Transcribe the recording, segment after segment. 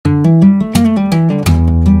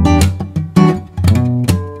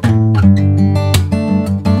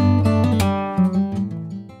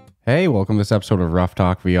this episode of Ruff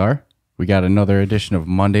Talk VR. We got another edition of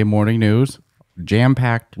Monday Morning News.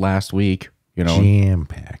 Jam-packed last week,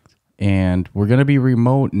 Jam-packed. And we're going to be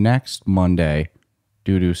remote next Monday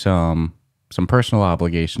due to some personal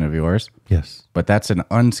obligation of yours. Yes. But that's an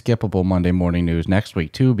unskippable Monday Morning News next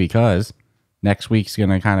week, too, because next week's going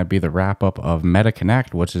to kind of be the wrap-up of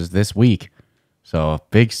MetaConnect, which is this week. So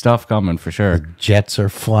big stuff coming for sure. The jets are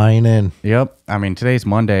flying in. Yep. I mean, today's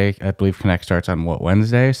Monday. I believe Connect starts on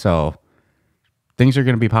Wednesday. So things are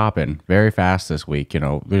going to be popping very fast this week.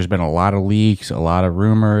 There's been a lot of leaks, a lot of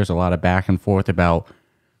rumors, a lot of back and forth about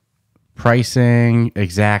pricing,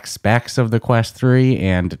 exact specs of the Quest 3.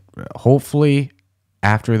 And hopefully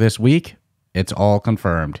after this week, it's all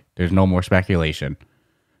confirmed. There's no more speculation.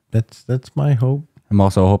 That's my hope. I'm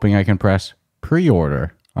also hoping I can press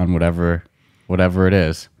pre-order on whatever it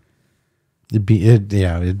is. It'd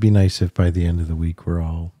be nice if by the end of the week we're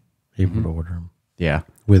all able to order them. Yeah.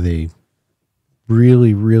 With a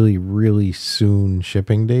really, really, really soon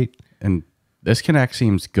shipping date. And this Connect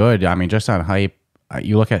seems good. I mean, just on hype,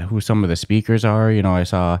 you look at who some of the speakers are. I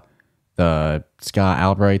saw the Scott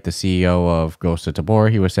Albright, the CEO of Ghost of Tabor.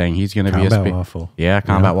 He was saying he's going to be Combat Waffle. Yeah,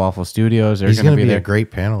 Combat Waffle Studios. He's going to be a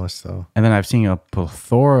great panelist, though. And then I've seen a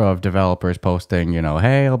plethora of developers posting,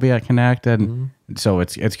 hey, I'll be at Connect. And so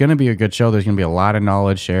it's going to be a good show. There's going to be a lot of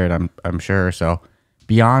knowledge shared, I'm sure. So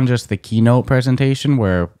beyond just the keynote presentation,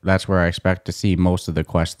 that's where I expect to see most of the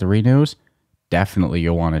Quest 3 news, definitely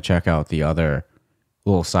you'll want to check out the other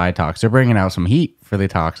little side talks. They're bringing out some heat for the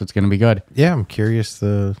talks. It's going to be good. Yeah, I'm curious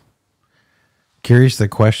the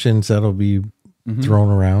questions that'll be thrown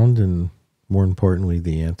around, and more importantly,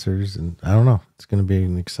 the answers. And I don't know. It's going to be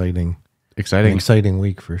an exciting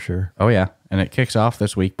week for sure. Oh, yeah. And it kicks off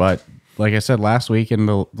this week. But like I said, last week and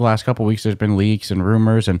the last couple of weeks, there's been leaks and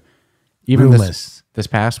rumors. And even this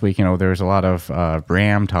past week, there was a lot of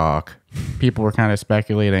RAM talk. People were kind of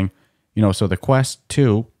speculating, so the Quest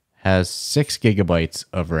 2 has 6 gigabytes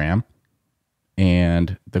of RAM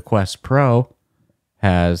and the Quest Pro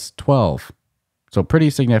has 12. So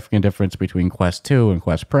pretty significant difference between Quest 2 and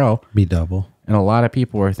Quest Pro. Be double. And a lot of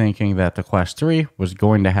people were thinking that the Quest 3 was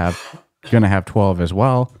going to have 12 as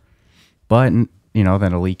well. But, then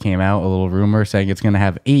a leak came out, a little rumor saying it's going to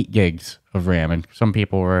have 8 gigs of RAM. And some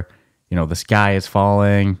people were, the sky is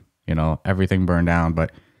falling, everything burned down.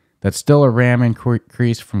 But that's still a RAM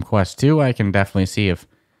increase from Quest 2. I can definitely see if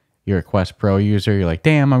you're a Quest Pro user, you're like,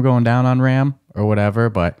 damn, I'm going down on RAM or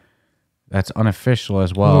whatever. But that's unofficial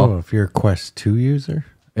as well. Oh, if you're a Quest 2 user?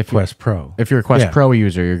 Quest Pro. If you're a Quest Pro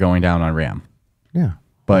user, you're going down on RAM. Yeah.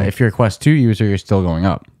 But if you're a Quest 2 user, you're still going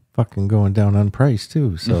up. Fucking going down on price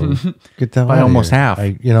too. So get that by almost half.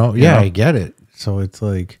 I get it. So it's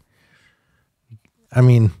like,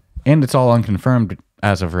 and it's all unconfirmed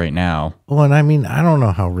as of right now. Well, and I don't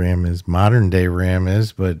know how RAM is, modern day RAM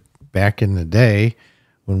is, but back in the day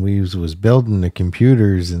when we was building the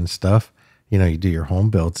computers and stuff, you do your home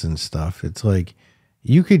builds and stuff. It's like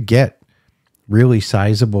you could get really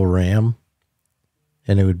sizable RAM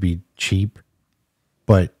and it would be cheap,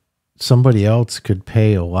 but somebody else could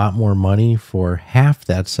pay a lot more money for half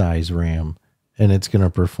that size RAM and it's going to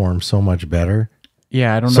perform so much better.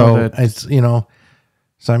 Yeah, I don't know. So it's,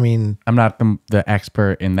 so I'm not the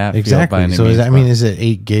expert in that exactly. field by any so means, is it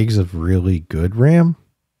 8 gigs of really good RAM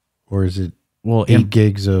or is it 8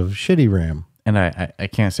 gigs of shitty RAM? And I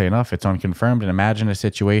can't say enough. It's unconfirmed. And imagine a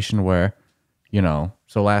situation where,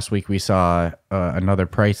 so last week we saw another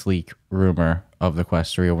price leak rumor of the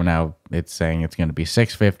Quest 3. Well, now it's saying it's going to be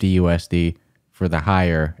 $650 USD for the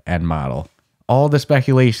higher end model. All the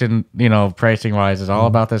speculation, pricing wise, is all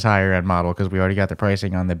about this higher end model because we already got the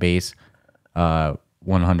pricing on the base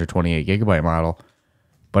 128 gigabyte model.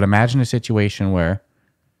 But imagine a situation where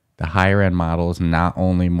the higher end model is not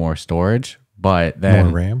only more storage, but then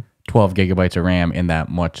more RAM. 12 gigabytes of RAM in that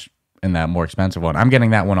more expensive one. I'm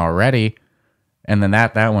getting that one already, and then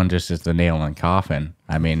that one just is the nail in the coffin.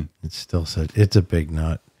 It's still it's a big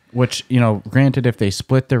nut. Which, granted, if they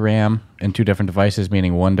split the RAM in 2 different devices,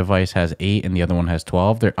 meaning one device has 8 and the other one has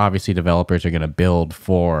 12, they're obviously developers are going to build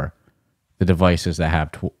for the devices that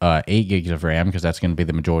have 8 gigs of RAM because that's going to be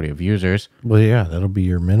the majority of users. Well, yeah, that'll be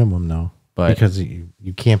your minimum now, because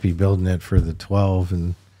you can't be building it for the 12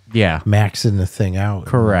 and maxing the thing out.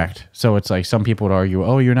 Correct. So it's like some people would argue,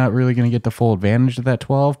 oh, you're not really going to get the full advantage of that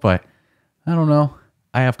 12, but I don't know.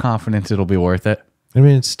 I have confidence it'll be worth it.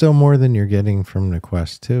 It's still more than you're getting from the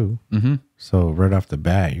Quest 2. So right off the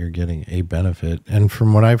bat, you're getting a benefit. And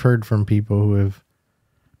from what I've heard from people who have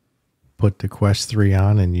put the Quest 3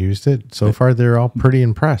 on and used it. So far, they're all pretty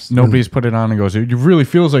impressed. Nobody's put it on and goes, it really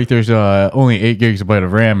feels like there's only 8 gigabyte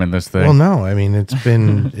of RAM in this thing. Well, no. I mean, it's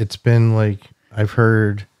been like, I've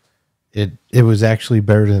heard it was actually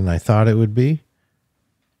better than I thought it would be.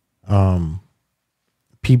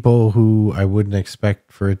 People who I wouldn't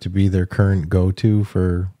expect for it to be their current go-to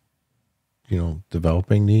for,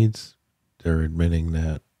 developing needs, they're admitting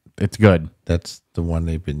that it's good. That's the one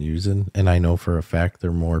they've been using. And I know for a fact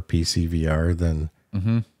they're more PC VR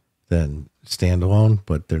than standalone,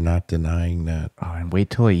 but they're not denying that. Oh, and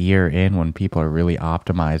wait till a year in when people are really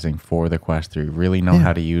optimizing for the Quest 3, really know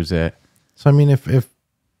how to use it. So, I mean, if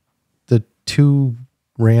the 2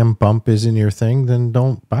 RAM bump isn't your thing, then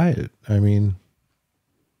don't buy it. I mean,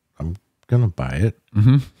 I'm going to buy it.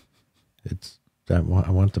 Mm-hmm. I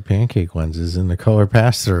want the pancake lenses and the color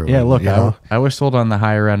pass-through. Yeah, look, I was sold on the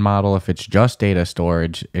higher-end model if it's just data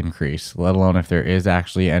storage increase, let alone if there is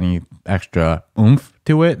actually any extra oomph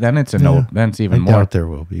to it, then it's no. Then it's even more. I doubt there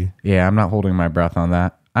will be. Yeah, I'm not holding my breath on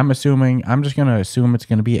that. I'm just going to assume it's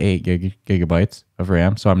going to be 8 gigabytes of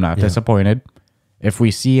RAM, so I'm not disappointed. If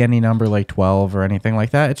we see any number like 12 or anything like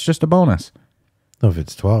that, it's just a bonus. No, if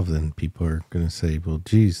it's 12, then people are going to say, well,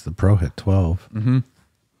 geez, the Pro had 12. Mm-hmm.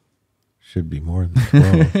 Should be more than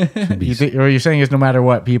 12. What you're saying is no matter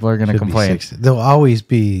what, people are going to complain. There'll always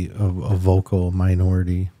be a vocal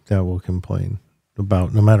minority that will complain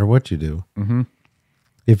about no matter what you do. Mm-hmm.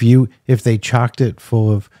 If they chocked it full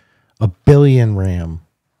of 1 billion RAM,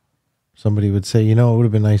 somebody would say, it would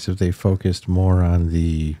have been nice if they focused more on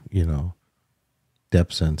the,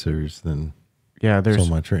 depth sensors than there's so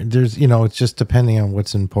much. There's, it's just depending on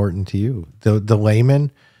what's important to you. The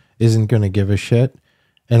layman isn't going to give a shit.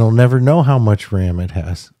 And will never know how much RAM it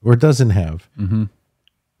has or doesn't have. Mm-hmm.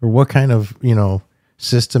 Or what kind of,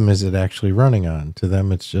 system is it actually running on. To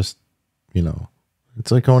them, it's just, it's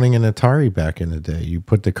like owning an Atari back in the day. You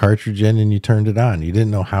put the cartridge in and you turned it on. You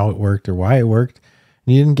didn't know how it worked or why it worked.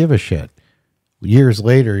 And you didn't give a shit. Years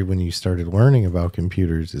later, when you started learning about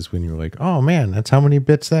computers is when you were like, oh, man, that's how many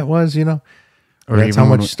bits that was, Or that's how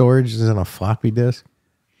much storage is in a floppy disk.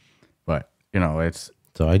 But, it's...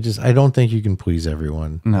 So I don't think you can please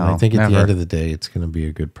everyone. No, I think at never. the end of the day, it's going to be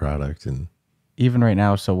a good product. And even right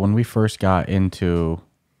now, so when we first got into,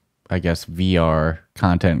 I guess, VR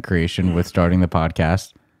content creation with starting the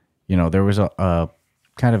podcast, there was a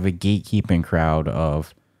kind of a gatekeeping crowd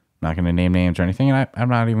of, I'm not going to name names or anything, and I'm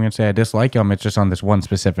not even going to say I dislike them. It's just on this one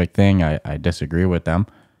specific thing, I disagree with them.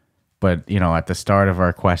 But, at the start of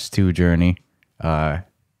our Quest 2 journey,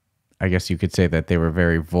 I guess you could say that they were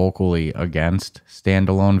very vocally against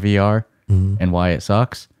standalone VR and why it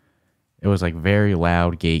sucks. It was like very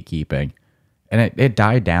loud gatekeeping. And it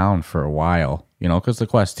died down for a while, because the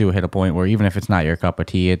Quest 2 hit a point where even if it's not your cup of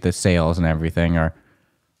tea, the sales and everything are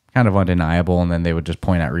kind of undeniable. And then they would just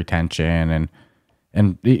point at retention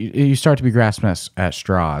and you start to be grasping at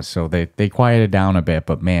straws. So they quieted down a bit,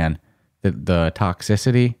 but man, the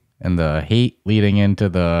toxicity and the hate leading into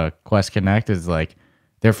the Quest Connect is like,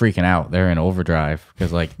 they're freaking out. They're in overdrive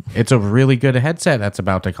because it's a really good headset that's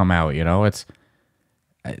about to come out.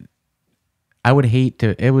 I would hate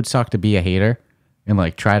to. It would suck to be a hater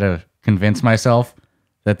and try to convince myself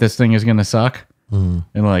that this thing is gonna suck and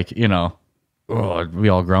we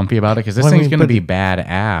all grumpy about it because this thing's gonna be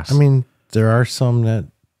badass. I mean, there are some that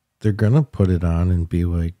they're gonna put it on and be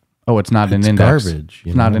like, oh, it's not an index. Garbage.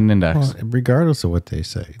 It's not an index. Well, regardless of what they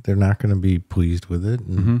say, they're not gonna be pleased with it.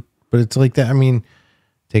 But it's like that. I mean.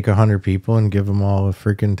 Take 100 people and give them all a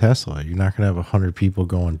freaking Tesla. You're not going to have 100 people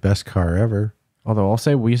going best car ever. Although I'll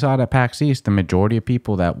say we saw it at PAX East, the majority of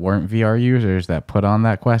people that weren't VR users that put on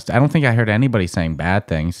that Quest, I don't think I heard anybody saying bad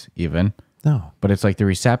things even. No. But it's like the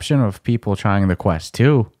reception of people trying the Quest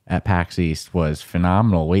 2 at PAX East was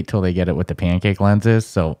phenomenal. Wait till they get it with the pancake lenses.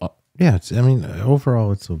 So yeah,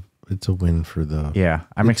 overall it's a win for the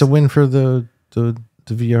it's a win for the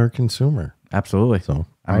VR consumer. Absolutely. So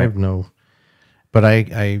but I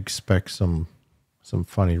expect some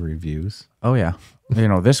funny reviews. Oh, yeah.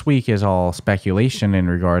 This week is all speculation in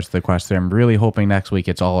regards to the Quest 3. I'm really hoping next week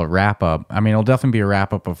it's all a wrap-up. I mean, it'll definitely be a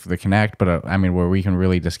wrap-up of the Connect, but where we can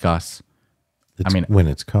really discuss... when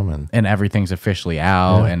it's coming. And everything's officially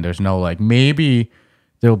out, and there's no, maybe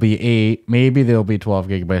there'll be 8, maybe there'll be 12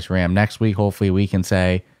 gigabytes RAM. Next week, hopefully, we can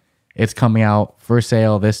say it's coming out for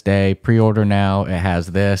sale this day, pre-order now, it has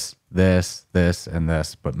this, and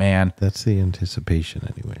this. But man, that's the anticipation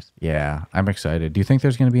anyways. Yeah, I'm excited. Do you think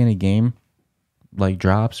there's going to be any game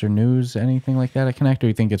drops or news, anything like that at Connect, or do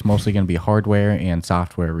you think it's mostly going to be hardware and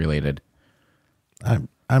software related?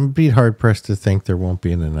 I'm beat hard pressed to think there won't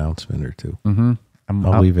be an announcement or two.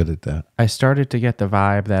 I'll leave it at that. I started to get the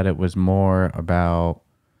vibe that it was more about,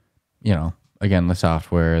 again, the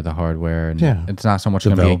software, the hardware, and it's not so much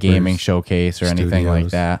going to be a gaming showcase or anything like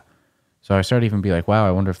that. So I started to even be like, wow,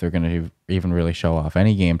 I wonder if they're going to even really show off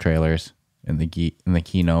any game trailers in the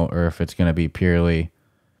keynote, or if it's going to be purely.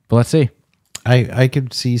 But let's see. I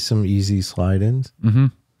could see some easy slide-ins,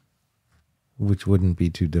 which wouldn't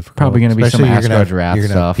be too difficult. Probably going to be some Astro Draft You're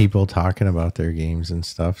going to have stuff. people talking about their games and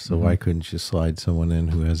stuff. So why couldn't you slide someone in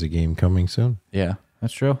who has a game coming soon? Yeah,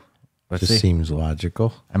 that's true. Let's Just see. seems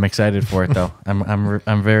logical. I'm excited for it though.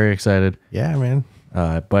 I'm very excited. Yeah, man.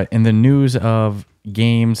 But in the news of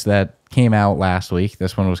games that came out last week,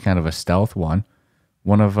 this one was kind of a stealth one.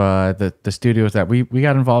 One of the studios that we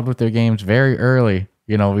got involved with their games very early.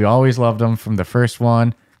 We always loved them from the first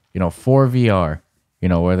one. 4VR.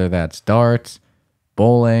 Whether that's darts,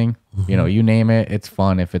 bowling, you name it, it's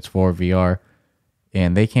fun if it's 4VR.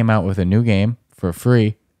 And they came out with a new game for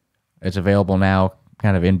free. It's available now,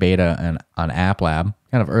 kind of in beta and on App Lab,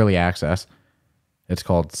 kind of early access. It's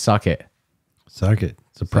called Suck It. Suck It.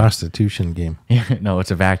 It's a prostitution game. No,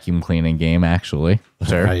 it's a vacuum cleaning game, actually,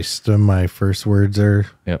 sir. Christ, my first words are...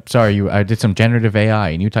 Yep. Sorry, I did some generative AI,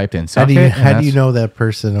 and you typed in Suck It. How do you know that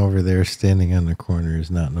person over there standing on the corner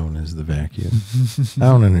is not known as the vacuum?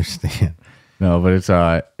 I don't understand. No, but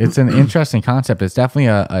it's an interesting concept. It's definitely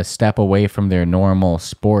a step away from their normal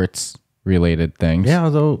sports-related things. Yeah,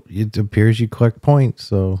 although it appears you collect points,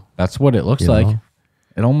 so... That's what it looks like.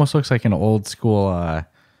 It almost looks like an old school...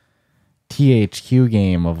 THQ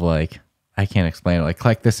game of I can't explain it.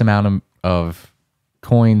 Collect this amount of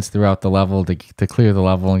coins throughout the level to clear the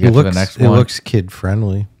level and get to the next one. It looks kid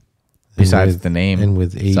friendly. Besides the name and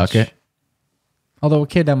with age. Suck It. Although a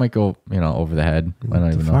kid that might go over the head. I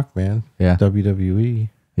don't even know. Fuck, man. Yeah. WWE.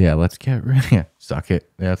 Yeah, let's get rid. Suck It.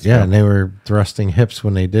 Yeah, and they were thrusting hips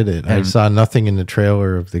when they did it. I saw nothing in the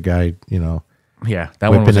trailer of the guy, Yeah, that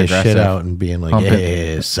one was whipping his aggressive. shit out and being like,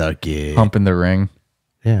 "Yeah, suck it." Pumping the ring.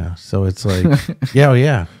 Yeah, so it's like,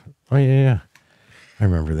 yeah. I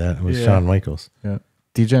remember that. It was Shawn Michaels. Yeah,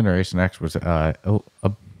 Degeneration X was a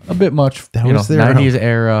bit much. That was their 90s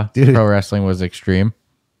era. Dude. Pro wrestling was extreme.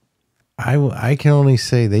 I can only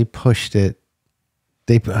say they pushed it.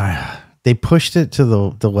 They pushed it to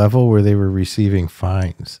the level where they were receiving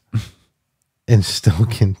fines, and still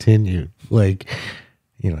continued. You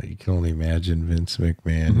can only imagine Vince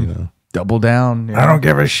McMahon. Double down. I don't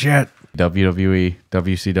give a shit. WWE,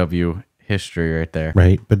 WCW history right there.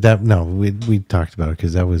 Right, but we talked about it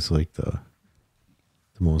because that was like the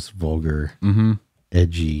most vulgar,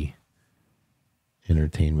 edgy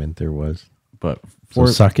entertainment there was. But so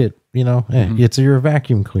Suck It, you're a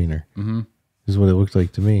vacuum cleaner. Is what it looked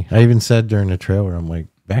like to me. I even said during the trailer, I'm like,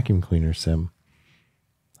 vacuum cleaner sim.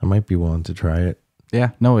 I might be willing to try it. Yeah,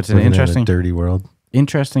 no, it's Living an interesting, in a dirty world.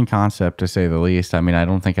 Interesting concept to say the least. I mean, I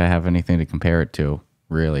don't think I have anything to compare it to,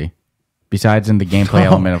 really. Besides in the gameplay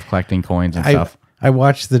element of collecting coins and stuff. I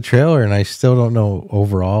watched the trailer and I still don't know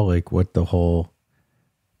overall what the whole,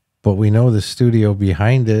 but we know the studio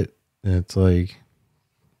behind it. And it's like,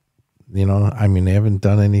 they haven't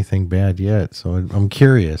done anything bad yet. So I'm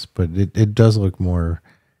curious, but it does look more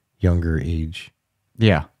younger age.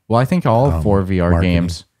 Yeah. Well, I think all 4VR marketing.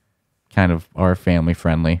 games kind of are family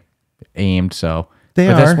friendly, aimed. So They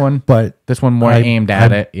but are, this one more aimed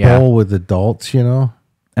at it. Yeah. Bowl with adults, And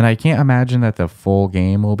I can't imagine that the full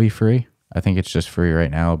game will be free. I think it's just free right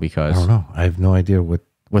now because I don't know. I have no idea what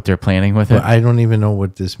they're planning with it. I don't even know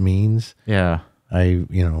what this means. Yeah.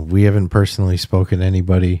 We haven't personally spoken to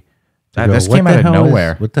anybody. This came out of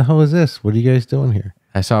nowhere. What the hell is this? What are you guys doing here?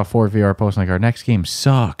 I saw a 4VR post our next game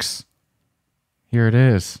sucks. Here it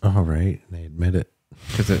is. All right. They admit it.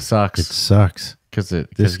 Because it sucks. It sucks.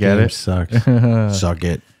 This game sucks. Suck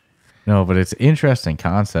it. No, but it's interesting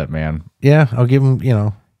concept, man. Yeah, I'll give them,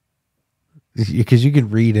 because you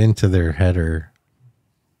could read into their header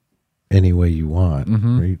any way you want,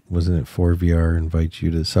 right? Wasn't it 4VR invites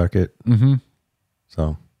you to suck it? Mm-hmm.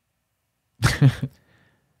 So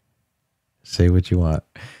say what you want.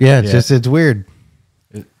 Yeah, it's weird.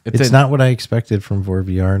 It's not what I expected from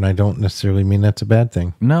 4VR, and I don't necessarily mean that's a bad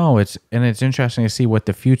thing. No, it's interesting to see what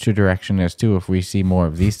the future direction is too. If we see more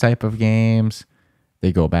of these type of games,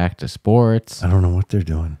 they go back to sports. I don't know what they're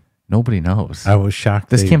doing. Nobody knows. I was shocked.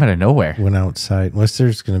 This came out of nowhere. Went outside. Unless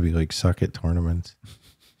there's going to be suck it tournaments.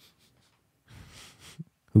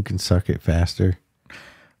 Who can suck it faster?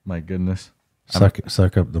 My goodness.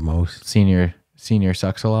 Suck up the most. Senior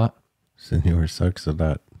sucks a lot. Senior sucks a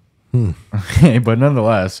lot. But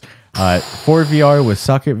nonetheless, 4VR with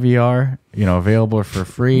Suck It VR, available for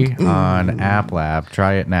free on App Lab.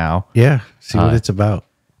 Try it now. Yeah, see what it's about.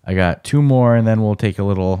 I got 2 more, and then we'll take a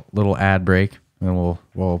little ad break, and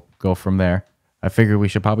we'll go from there. I figure we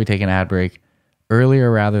should probably take an ad break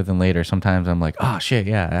earlier rather than later. Sometimes I'm like, oh shit,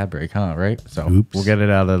 yeah, ad break, huh? Right? So we'll get it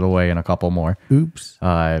out of the way in a couple more. Oops.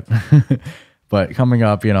 But coming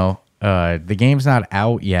up, the game's not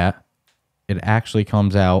out yet. It actually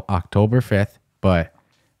comes out October 5th, but I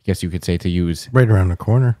guess you could say, to use Right around the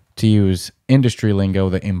corner. To use industry lingo,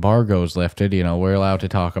 the embargo's lifted. We're allowed to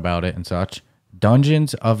talk about it and such.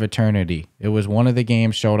 Dungeons of Eternity. It was one of the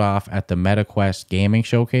games showed off at the MetaQuest Gaming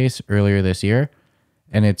Showcase earlier this year,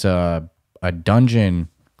 and it's a dungeon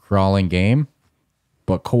crawling game,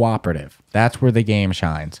 but cooperative. That's where the game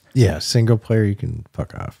shines. Yeah, single player, you can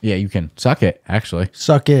fuck off. Yeah, you can suck it, actually.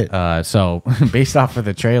 Suck it. So based off of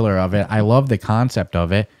the trailer of it, I love the concept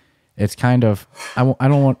of it. It's kind of, I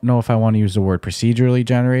don't know if I want to use the word procedurally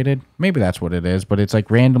generated. Maybe that's what it is, but it's like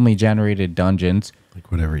randomly generated dungeons. Like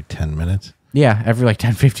what, every 10 minutes? Yeah, every like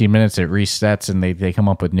 10, 15 minutes it resets and they come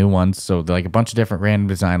up with new ones. So like a bunch of different random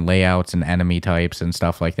design layouts and enemy types and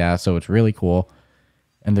stuff like that. So it's really cool.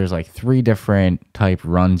 And there's like 3 different type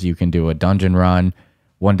runs you can do. A dungeon run,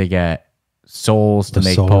 one to get souls to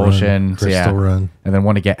make potions, crystal run, and then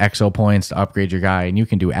one to get exo points to upgrade your guy. And you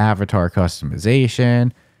can do avatar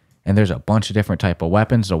customization. And there's a bunch of different type of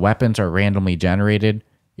weapons. The weapons are randomly generated,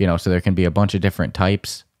 so there can be a bunch of different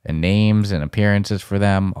types and names and appearances for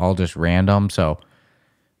them, all just random. So,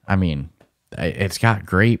 I mean, it's got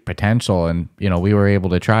great potential. And, we were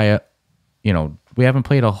able to try it. We haven't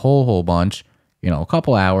played a whole bunch, a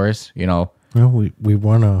couple hours, Well, we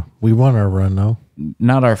won our run, though.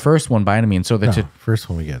 Not our first one by any means. So the first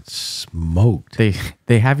one we got smoked.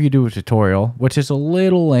 They have you do a tutorial, which is a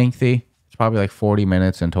little lengthy. It's probably like 40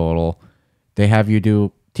 minutes in total. They have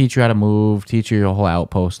you teach you how to move, teach you your whole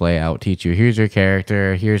outpost layout, teach you, here's your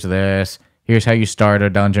character, here's this, here's how you start a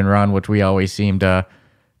dungeon run, which we always seem to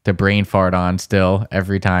brain fart on still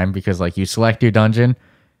every time, because like you select your dungeon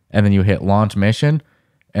and then you hit launch mission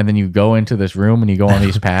and then you go into this room and you go on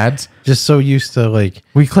these pads. Just so used to like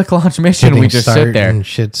we click launch mission and we just sit there and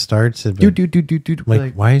shit starts. Do.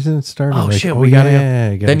 Like, why isn't it starting? Oh like, shit, we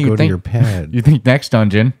gotta then you go to your pad. You think next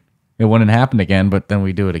dungeon it wouldn't happen again, but then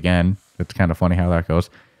we do it again. It's kind of funny how that goes.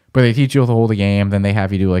 But they teach you the whole the game, then they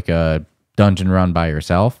have you do like a dungeon run by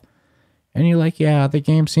yourself. And you're like, yeah, the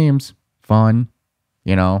game seems fun,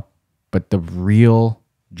 but the real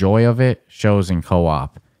joy of it shows in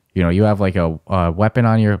co-op. You have like a weapon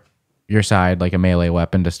on your side, like a melee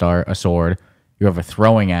weapon to start, a sword. You have a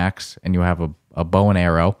throwing axe, and you have a bow and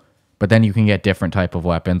arrow. But then you can get different type of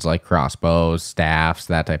weapons like crossbows, staffs,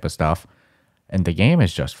 that type of stuff. And the game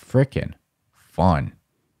is just freaking fun.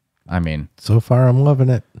 I mean, so far I'm loving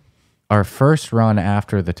it. Our first run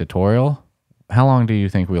after the tutorial, how long do you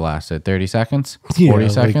think we lasted? 30 seconds? 40 yeah,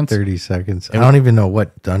 seconds? Like 30 seconds. I don't even know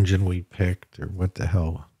what dungeon we picked or what the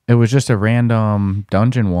hell. It was just a random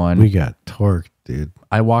dungeon one. We got torqued, dude.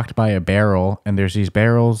 I walked by a barrel, and there's these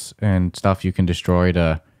barrels and stuff you can destroy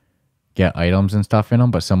to get items and stuff in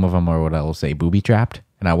them, but some of them are what I will say booby-trapped.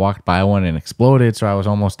 And I walked by one and exploded, so I was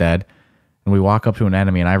almost dead. And we walk up to an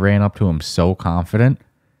enemy, and I ran up to him so confident,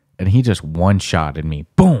 and he just one-shotted me.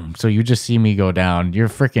 Boom! So you just see me go down. You're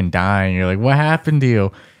freaking dying. You're like, what happened to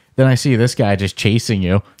you? Then I see this guy just chasing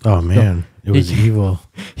you. Oh, man. It was evil.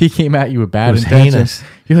 He came at you with bad intentions.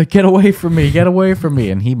 You're like, get away from me. Get away from me.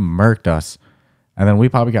 And he murked us. And then we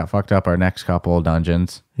probably got fucked up our next couple of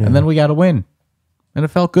dungeons. Yeah. And then we got a win. And it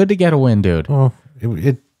felt good to get a win, dude. Well,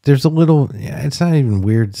 there's a little, it's not even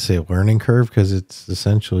weird to say learning curve, because it's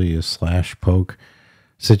essentially a slash poke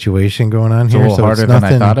situation going on here. It's a little harder than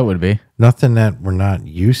I thought it would be. Nothing that we're not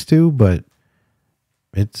used to, but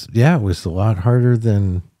it was a lot harder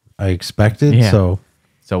than I expected. Yeah. So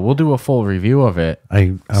we'll do a full review of it.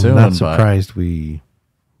 I'm not surprised we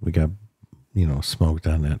got smoked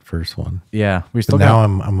on that first one. Yeah,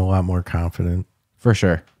 I'm a lot more confident. For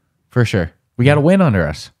sure. We got a win under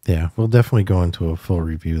us. Yeah, we'll definitely go into a full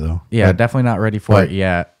review though. Yeah, definitely not ready for it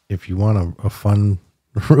yet. If you want a fun,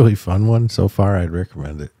 really fun one so far, I'd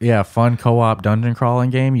recommend it. Yeah, fun co-op dungeon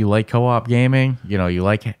crawling game. You like co-op gaming? You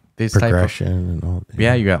like this progression and all.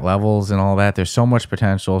 Yeah, you got levels and all that. There's so much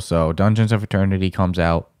potential. So Dungeons of Eternity comes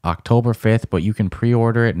out October 5th, but you can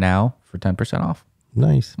pre-order it now for 10% off.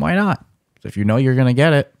 Nice. Why not? So if you know you're going to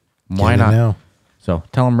get it, why not? Now. So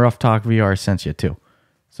tell them Ruff Talk VR sent you too.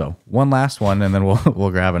 So one last one, and then we'll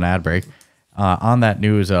grab an ad break. On that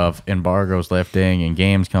news of embargoes lifting and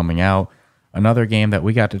games coming out, another game that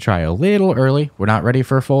we got to try a little early. We're not ready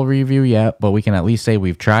for a full review yet, but we can at least say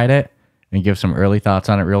we've tried it and give some early thoughts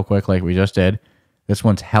on it real quick like we just did. This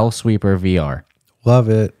one's Hellsweeper VR. Love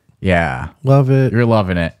it. Yeah. Love it. You're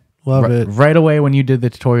loving it. Love it. Right away when you did the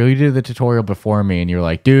tutorial before me, and you're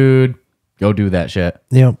like, dude, go do that shit.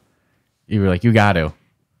 Yep. You were like, you got to.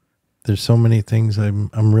 There's so many things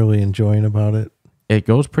I'm really enjoying about it. It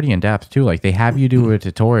goes pretty in depth too. Like they have you do a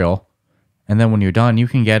tutorial, and then when you're done, you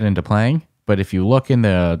can get into playing. But if you look in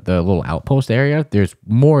the little outpost area, there's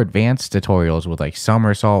more advanced tutorials with like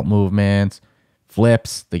somersault movements,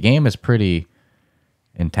 flips. The game is pretty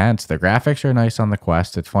intense. The graphics are nice on the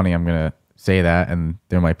Quest. It's funny, I'm going to say that, and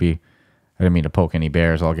there might be, I didn't mean to poke any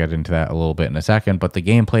bears. I'll get into that a little bit in a second. But the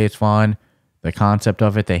gameplay is fun. The concept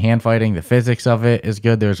of it, the hand fighting, the physics of it is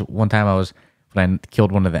good. There's one time when I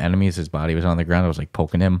killed one of the enemies, his body was on the ground. I was like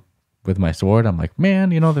poking him with my sword. I'm like, man,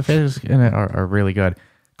 the physics in it are really good.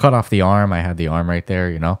 Cut off the arm. I had the arm right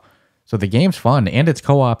there, So the game's fun, and it's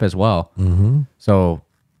co-op as well. Mm-hmm. So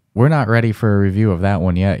we're not ready for a review of that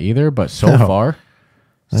one yet either, but so far,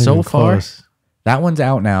 that one's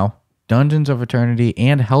out now. Dungeons of Eternity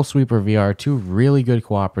and Hellsweeper VR, two really good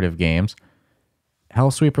cooperative games.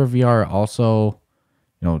 Hellsweeper VR also,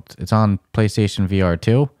 it's on PlayStation VR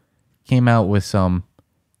 2. Came out with a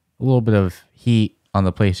little bit of heat on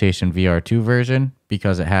the PlayStation VR 2 version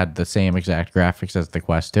because it had the same exact graphics as the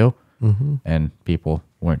Quest 2. Mm-hmm. And people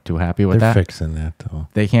weren't too happy with that. They're fixing that, though.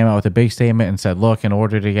 They came out with a big statement and said, look, in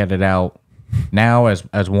order to get it out now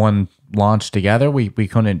as one launch together, we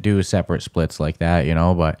couldn't do separate splits like that,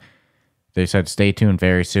 but they said stay tuned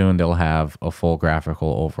very soon. They'll have a full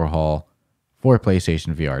graphical overhaul for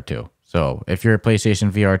PlayStation VR 2. So if you're a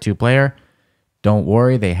PlayStation VR 2 player, don't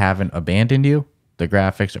worry, they haven't abandoned you. The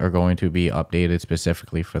graphics are going to be updated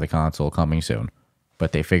specifically for the console coming soon.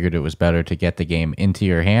 But they figured it was better to get the game into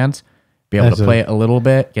your hands, be able to play it a little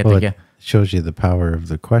bit. It shows you the power of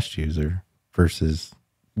the Quest user versus...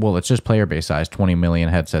 Well, it's just player base size, 20 million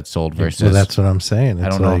headsets sold versus... Well, that's what I'm saying. It's I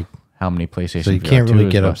don't know how many PlayStation So you can't really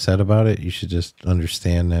get upset about it. You should just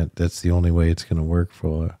understand that that's the only way it's going to work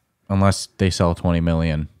for... Unless they sell 20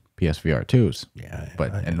 million PSVR 2s. Yeah.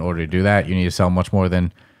 But in order to do that, you need to sell much more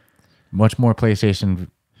PlayStation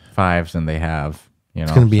 5s than they have.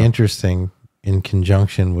 It's going to be interesting in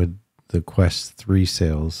conjunction with the Quest 3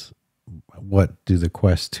 sales. What do the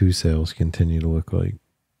Quest 2 sales continue to look like?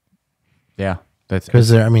 Yeah.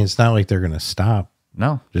 Because it's not like they're going to stop.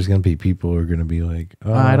 No. There's going to be people who are going to be like,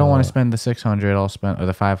 oh, I don't want to spend the 600, or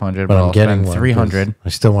the 500, but I'll spend 300. I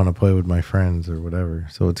still want to play with my friends or whatever.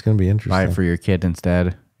 So it's going to be interesting. Buy it for your kid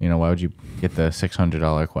instead. Why would you get the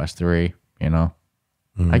 $600 Quest 3?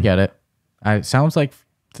 I get it. It sounds like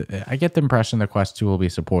I get the impression the Quest 2 will be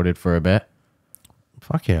supported for a bit.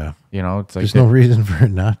 Fuck yeah. It's like there's no reason for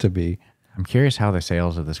it not to be. I'm curious how the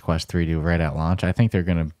sales of this Quest 3 do right at launch. I think they're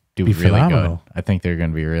going to do really phenomenal. Good. I think they're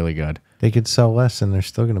going to be really good. They could sell less and they're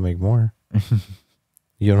still going to make more.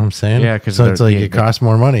 You know what I'm saying? Yeah, because it's like it costs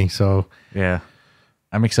more money. So yeah,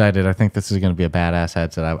 I'm excited. I think this is going to be a badass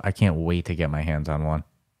headset. I can't wait to get my hands on one.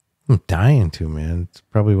 I'm dying to, man. It's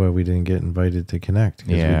probably why we didn't get invited to Connect.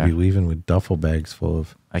 Because we'd be leaving with duffel bags full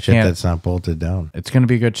of shit that's not bolted down. It's going to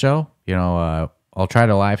be a good show. I'll try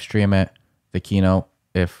to live stream it, the keynote,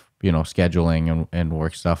 if scheduling and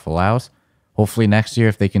work stuff allows. Hopefully next year,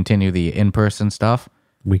 if they continue the in-person stuff,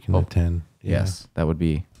 we can attend. Yeah. Yes, that would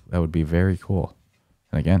be very cool.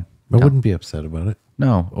 And again, I wouldn't be upset about it.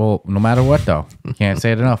 No, well, no matter what though, can't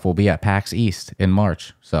say it enough. We'll be at PAX East in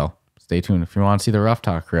March, so stay tuned if you want to see the Ruff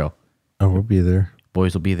Talk crew. Oh, we'll be there.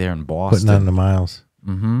 Boys will be there in Boston, putting on the miles.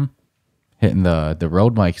 Mm-hmm. Hitting the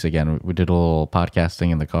road mics again. We did a little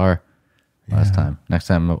podcasting in the car last time. Next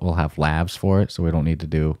time we'll have labs for it, so we don't need to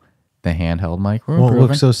do the handheld mic. We're won't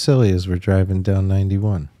look so silly as we're driving down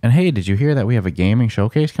 91. And hey, did you hear that we have a gaming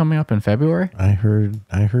showcase coming up in February? I heard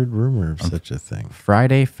rumor of such a thing.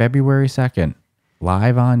 Friday, February 2nd,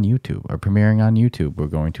 live on YouTube, or premiering on YouTube. We're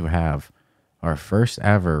going to have our first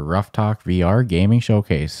ever Ruff Talk VR gaming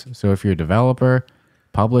showcase. So if you're a developer,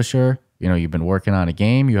 publisher, you've been working on a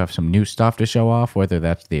game, you have some new stuff to show off, whether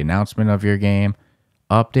that's the announcement of your game,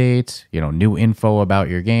 updates, new info about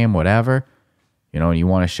your game, whatever. And you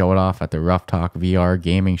want to show it off at the Ruff Talk VR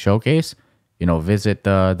Gaming Showcase, visit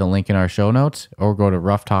the link in our show notes or go to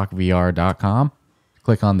rufftalkvr.com,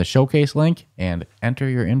 click on the showcase link and enter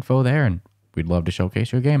your info there, and we'd love to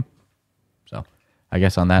showcase your game. So I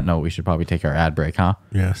guess on that note, we should probably take our ad break, huh?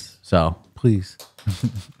 Yes. So please.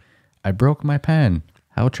 I broke my pen.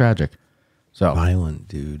 How tragic. So violent,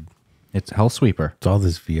 dude. It's Hellsweeper. It's all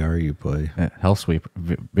this VR you play.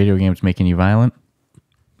 Hellsweeper. Video games making you violent?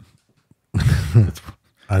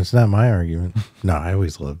 It's not my argument. No, I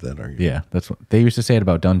always loved that argument. Yeah, that's what they used to say it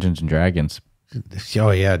about Dungeons and Dragons.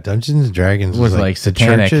 Oh yeah, Dungeons and Dragons was like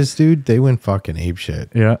satanic. The churches, dude, they went fucking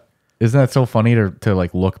apeshit. Yeah, isn't that so funny to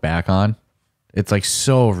like look back on It's like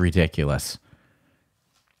so ridiculous.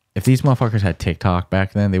 If these motherfuckers had TikTok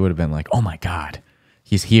back then, they would have been like, "Oh my god,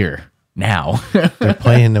 he's here now." They're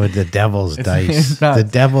playing with the devil's dice. The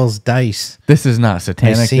devil's dice. This is not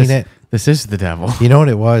satanic. I've seen it. This is the devil. You know what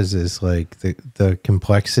it was? Is like the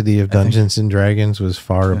complexity of Dungeons and Dragons was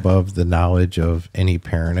far above the knowledge of any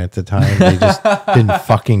parent at the time. They just didn't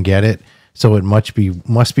fucking get it. So it must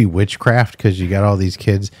be witchcraft because you got all these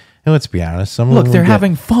kids. And let's be honest, some of them They're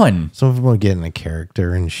having fun. Some of them will get in a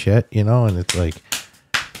character and shit, you know. And it's like,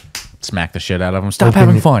 smack the shit out of them. Stop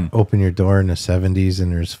having fun. Open your door in the 70s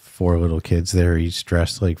and there's 4 little kids there, each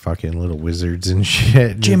dressed like fucking little wizards and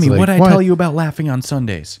shit. And Jimmy, like, what'd I tell you about laughing on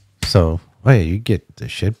Sundays? So, hey, you get the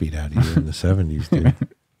shit beat out of you in the 70s, dude.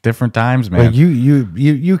 Different times, man. Like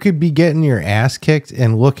you could be getting your ass kicked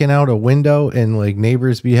and looking out a window and like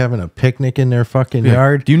neighbors be having a picnic in their fucking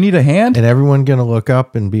yard. Do you need a hand? And everyone gonna look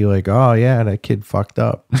up and be like, "Oh yeah, that kid fucked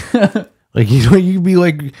up." Like you'd be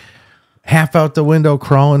like half out the window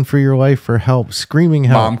crawling for your life for help, screaming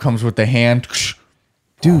help. Mom comes with the hand.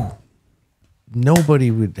 Dude, nobody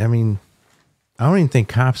would. I mean, I don't even think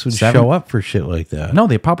cops would show up for shit like that. No,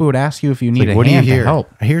 they probably would ask you if you need like, a what hand do you hear? to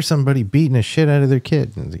help. I hear somebody beating the shit out of their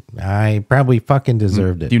kid. And like, I probably fucking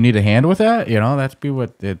deserved it. Do you need a hand with that? You know, that's be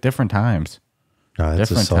what different times. No, that's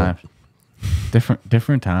Different assault. times.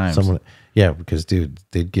 Different times. Yeah, because dude,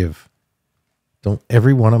 they'd give. Don't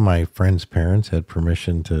every one of my friends' parents had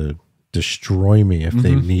permission to destroy me if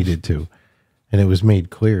they needed to, and it was made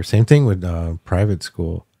clear. Same thing with private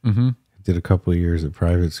school. Did a couple of years at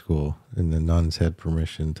private school, and the nuns had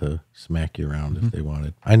permission to smack you around if they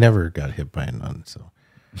wanted. I never got hit by a nun, so.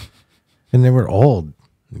 And they were old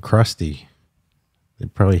and crusty.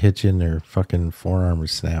 They'd probably hit you in their fucking forearm or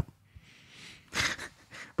snap.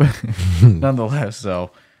 But nonetheless,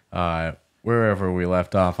 so wherever we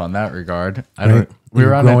left off on that regard,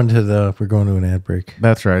 we're going to an ad break.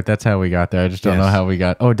 That's right. That's how we got there. I just don't know how we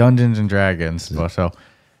got. Oh, Dungeons and Dragons. So.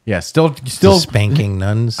 Yeah, still spanking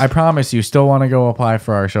nuns. I promise you still want to go apply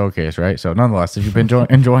for our showcase, right? So nonetheless, if you've been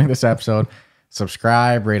enjoying this episode,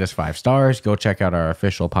 subscribe, rate us 5 stars, go check out our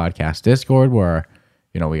official podcast Discord where,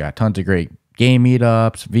 we got tons of great game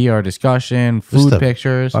meetups, VR discussion, food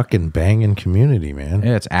pictures. Fucking banging community, man.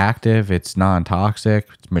 Yeah, it's active, it's non-toxic,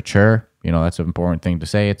 it's mature. That's an important thing to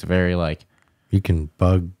say. It's very you can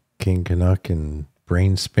bug King Canuck and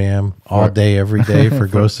brain spam all day, every day for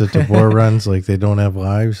Ghost of Tabor runs like they don't have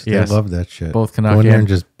lives. Yes. They love that shit. Both Canuck go in there and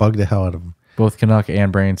just bug the hell out of them. Both Canuck and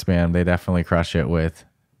brain spam, they definitely crush it with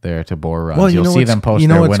their Tabor runs. Well, you'll see them post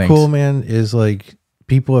their winnings. What's cool, man, is like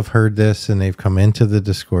people have heard this and they've come into the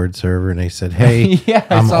Discord server and they said, "Hey,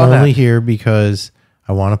 I'm only here because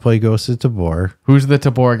I want to play Ghost of Tabor. Who's the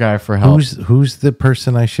Tabor guy for help? Who's the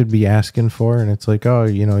person I should be asking for?" And it's like, "Oh,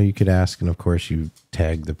 you could ask," and of course you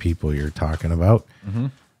tag the people you're talking about.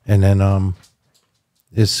 And then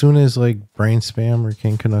as soon as like brain spam or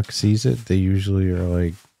King Canuck sees it, they usually are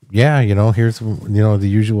like, "Yeah, here's the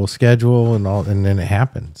usual schedule and all," and then it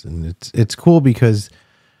happens. And it's cool because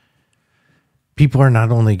people are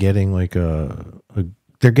not only getting like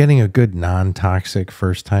they're getting a good non-toxic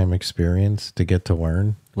first-time experience to get to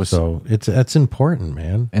learn. So that's important,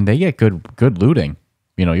 man. And they get good looting.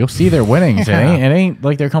 You'll see their winnings. Yeah. It ain't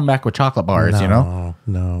like they're coming back with chocolate bars. No,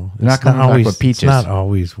 they're not coming back with peaches. It's not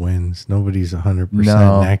always wins. Nobody's 100% in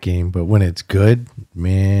that game. But when it's good,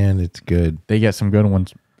 man, it's good. They get some good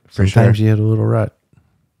ones. Sometimes you hit a little rut.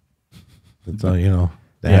 That's all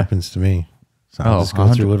that happens to me. So I'll just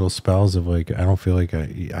go through little spells of like, I don't feel like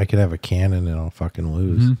I could have a cannon and I'll fucking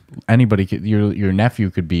lose. Anybody could, your nephew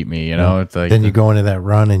could beat me, it's like. Then you go into that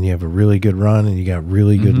run and you have a really good run and you got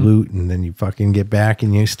really good loot and then you fucking get back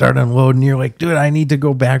and you start unloading. You're like, dude, I need to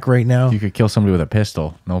go back right now. You could kill somebody with a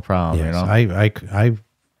pistol. No problem. Yes, I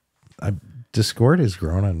Discord has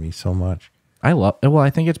grown on me so much. I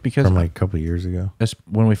think it's because. From like a couple of years ago.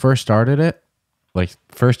 When we first started it,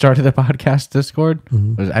 first started the podcast Discord,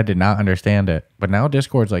 I did not understand it. But now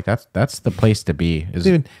Discord's like, that's the place to be.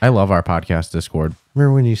 Dude, I love our podcast Discord.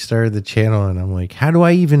 Remember when you started the channel and I'm like, how do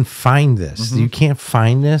I even find this? You can't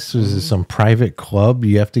find this? Is this some private club?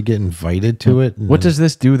 You have to get invited to it? What does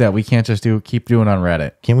this do that we can't just keep doing on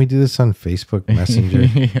Reddit? Can't we do this on Facebook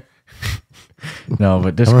Messenger? No,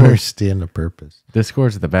 but Discord. I don't understand the purpose.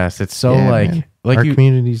 Discord's the best. It's so man. Our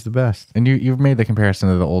community's the best. And you've made the comparison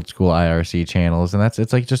to the old school IRC channels, and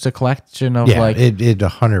it's like just a collection of it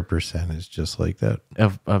 100% is just like that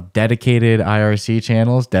of dedicated IRC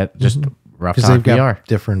channels that just Ruff because they've got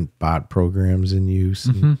different bot programs in use.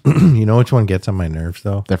 You know which one gets on my nerves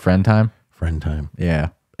though? The friend time. Friend time. Yeah.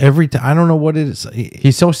 Every time I don't know what it is.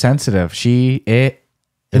 He's so sensitive.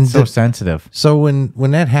 It's so sensitive. So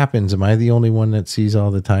when that happens, am I the only one that sees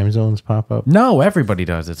all the time zones pop up? No, everybody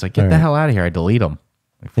does. It's like, get the hell out of here. I delete them.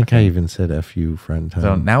 I think I even said F you, friend time.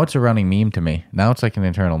 So now it's a running meme to me. Now it's like an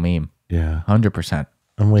internal meme. Yeah. 100%.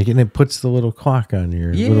 I'm like, and it puts the little clock on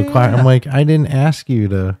your little clock. I'm like, I didn't ask you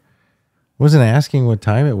to. Wasn't asking what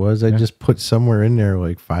time it was. I just put somewhere in there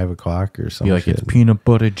like 5 o'clock or something. Be like, it's peanut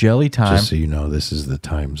butter jelly time. Just so you know, this is the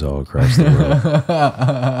times all across the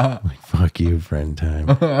world. Like, fuck you, friend time.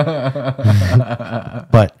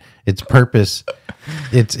 But its purpose,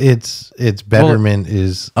 its betterment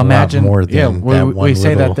is imagine, a lot more than that one we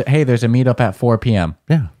say little, that, hey, there's a meetup at 4 p.m.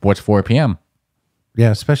 Yeah. What's 4 p.m.? Yeah,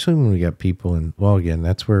 especially when we got people in. Well, again,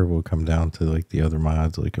 that's where we'll come down to like the other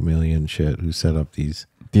mods, like Amelia and shit, who set up these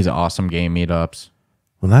awesome game meetups.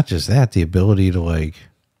 Well, not just that, the ability to like,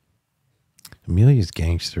 Amelia's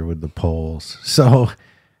gangster with the polls. So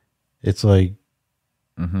it's like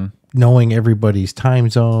knowing everybody's time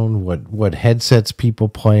zone, what headsets people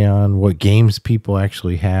play on, what games people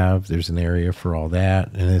actually have. There's an area for all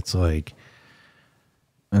that. And it's like.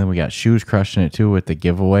 And then we got Shoes crushing it too with the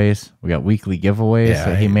giveaways. We got weekly giveaways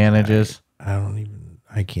that he manages.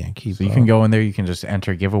 I can't keep So you can go in there, you can just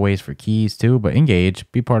enter giveaways for keys too, but engage,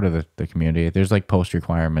 be part of the community. There's like post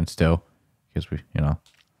requirements still, because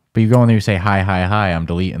but you go in there, you say, hi, I'm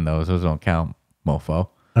deleting those. Those don't count, mofo.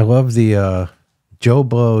 I love the Joe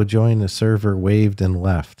Blow joined the server, waved and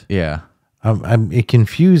left. Yeah. It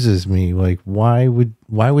confuses me. Like, why would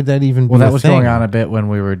that even be that a was thing? going on a bit when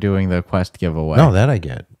we were doing the quest giveaway. No, that I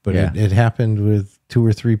get. But it happened with 2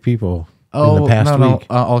 or 3 people in the past week.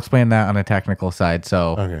 I'll explain that on a technical side.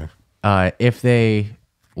 So if they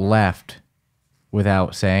left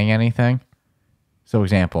without saying anything, so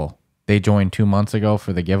example, they joined 2 months ago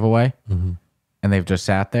for the giveaway, and they've just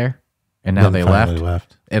sat there, and now they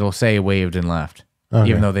left. It'll say waved and left,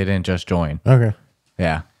 even though they didn't just join. Okay.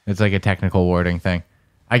 Yeah. It's like a technical wording thing.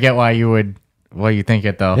 I get why you think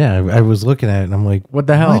it though. Yeah, I was looking at it and I'm like, what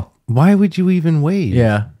the hell? Why would you even wave?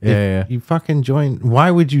 Yeah. You fucking join. Why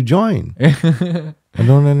would you join? I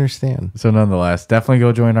don't understand. So nonetheless, definitely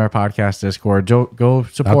go join our podcast Discord. Go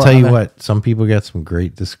support. I'll tell you what, some people got some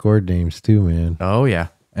great Discord names too, man. Oh yeah.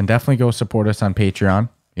 And definitely go support us on Patreon,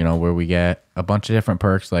 where we get a bunch of different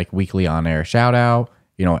perks like weekly on-air shout out.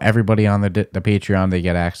 Everybody on the Patreon, they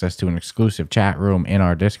get access to an exclusive chat room in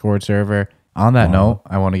our Discord server. On that note,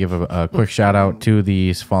 I want to give a quick shout out to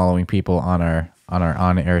these following people on our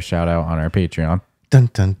on-air shout out on our Patreon.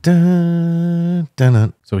 Dun, dun, dun, dun,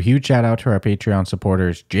 dun. So huge shout out to our Patreon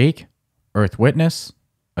supporters: Jake, Earth Witness,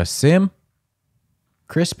 Asim,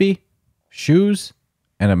 Crispy, Shoes,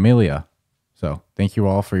 and Amelia. So thank you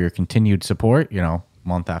all for your continued support,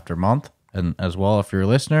 month after month. And as well, if you're a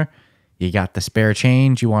listener, you got the spare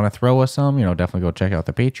change, you want to throw us some, definitely go check out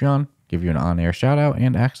the Patreon, give you an on-air shout out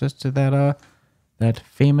and access to that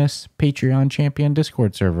famous Patreon champion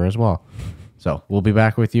Discord server as well. So we'll be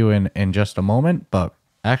back with you in just a moment. But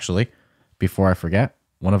actually, before I forget,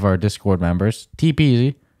 one of our Discord members,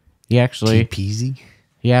 T-Peasy, he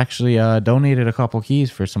actually donated a couple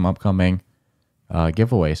keys for some upcoming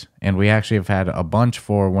giveaways. And we actually have had a bunch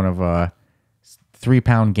for one of 3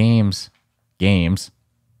 Pound Games,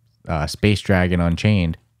 Space Dragon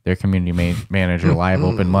Unchained, their community manager, Live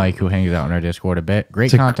Open Mike, who hangs out in our Discord a bit.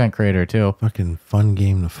 Great content creator, too. Fucking fun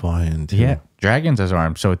game to fly into. Yeah, dragons as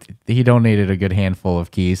arms. So he donated a good handful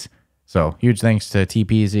of keys. So huge thanks to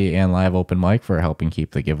TPZ and Live Open Mike for helping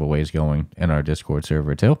keep the giveaways going in our Discord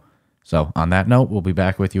server, too. So on that note, we'll be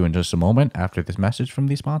back with you in just a moment after this message from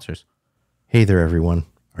these sponsors. Hey there, everyone.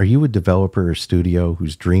 Are you a developer or studio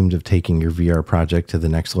who's dreamed of taking your VR project to the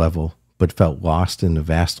next level, but felt lost in the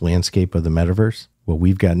vast landscape of the metaverse? Well,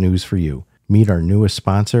 we've got news for you. Meet our newest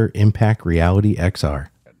sponsor, Impact Reality XR.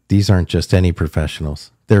 These aren't just any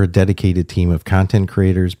professionals. They're a dedicated team of content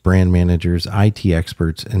creators, brand managers, IT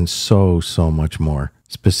experts, and so much more,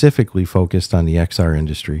 specifically focused on the XR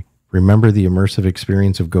industry. Remember the immersive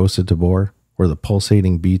experience of Ghost of Tabor or the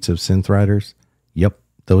pulsating beats of Synth Riders? Yep,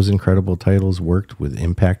 those incredible titles worked with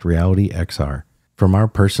Impact Reality XR. From our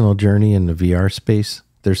personal journey in the VR space,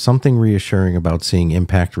 there's something reassuring about seeing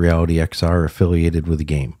Impact Reality XR affiliated with a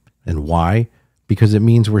game. And why? Because it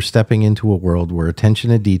means we're stepping into a world where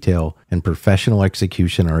attention to detail and professional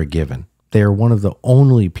execution are a given. They are one of the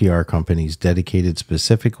only PR companies dedicated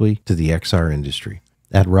specifically to the XR industry.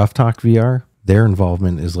 At Ruff Talk VR, their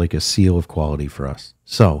involvement is like a seal of quality for us.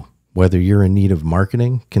 So, whether you're in need of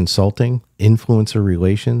marketing, consulting, influencer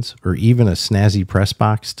relations, or even a snazzy press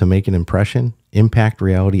box to make an impression, Impact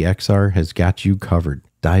Reality XR has got you covered.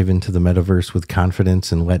 Dive into the metaverse with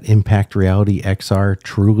confidence and let Impact Reality XR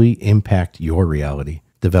truly impact your reality.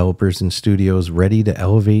 Developers and studios ready to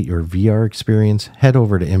elevate your VR experience? Head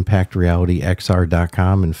over to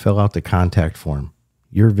impactrealityxr.com and fill out the contact form.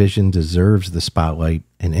 Your vision deserves the spotlight,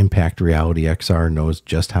 and Impact Reality XR knows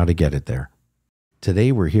just how to get it there.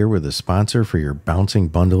 Today, we're here with a sponsor for your bouncing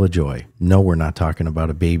bundle of joy. No, we're not talking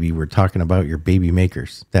about a baby. We're talking about your baby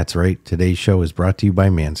makers. That's right. Today's show is brought to you by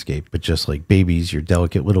Manscaped. But just like babies, your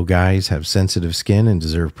delicate little guys have sensitive skin and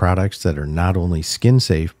deserve products that are not only skin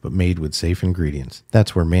safe, but made with safe ingredients.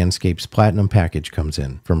 That's where Manscaped's Platinum Package comes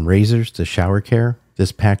in. From razors to shower care,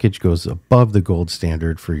 this package goes above the gold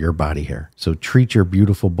standard for your body hair. So treat your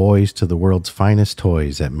beautiful boys to the world's finest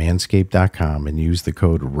toys at manscaped.com and use the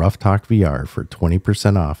code RuffTalkVR for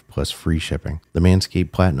 20% off plus free shipping. The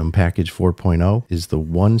Manscaped Platinum Package 4.0 is the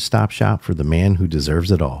one-stop shop for the man who deserves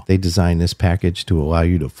it all. They designed this package to allow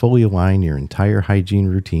you to fully align your entire hygiene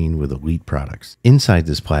routine with elite products. Inside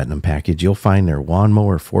this Platinum Package, you'll find their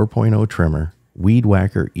Lawnmower 4.0 trimmer, Weed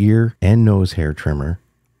Whacker ear and nose hair trimmer,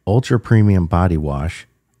 Ultra Premium Body Wash,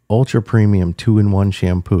 Ultra Premium 2-in-1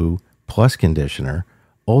 Shampoo plus Conditioner,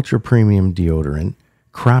 Ultra Premium Deodorant,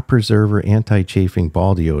 Crop Preserver Anti-Chafing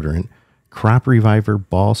Ball Deodorant, Crop Reviver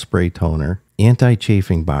Ball Spray Toner,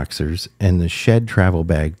 Anti-Chafing Boxers, and the Shed Travel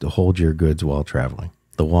Bag to hold your goods while traveling.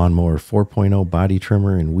 The Lawnmower 4.0 Body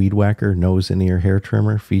Trimmer and Weed Whacker Nose and Ear Hair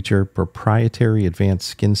Trimmer feature proprietary advanced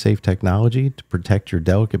skin-safe technology to protect your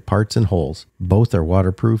delicate parts and holes. Both are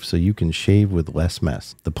waterproof so you can shave with less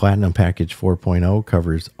mess. The Platinum Package 4.0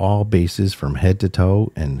 covers all bases from head to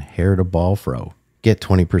toe and hair to ball fro. Get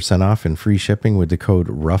 20% off and free shipping with the code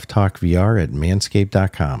RuffTalkVR at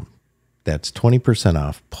manscaped.com. That's 20%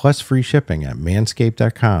 off plus free shipping at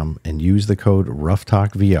manscaped.com and use the code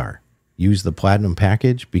RuffTalkVR. Use the Platinum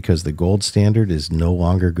Package because the gold standard is no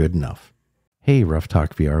longer good enough. Hey, Ruff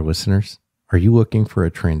Talk VR listeners. Are you looking for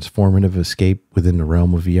a transformative escape within the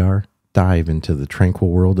realm of VR? Dive into the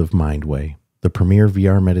tranquil world of Mindway, the premier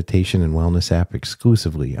VR meditation and wellness app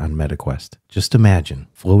exclusively on MetaQuest. Just imagine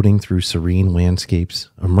floating through serene landscapes,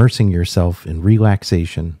 immersing yourself in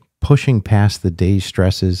relaxation, pushing past the day's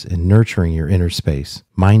stresses, and nurturing your inner space.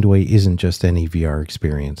 Mindway isn't just any VR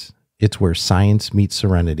experience. It's where science meets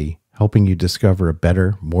serenity, helping you discover a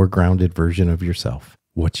better, more grounded version of yourself.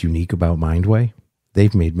 What's unique about Mindway?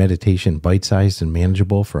 They've made meditation bite-sized and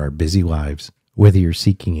manageable for our busy lives. Whether you're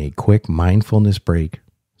seeking a quick mindfulness break,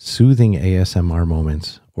 soothing ASMR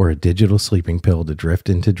moments, or a digital sleeping pill to drift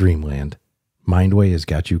into dreamland, Mindway has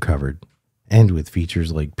got you covered. And with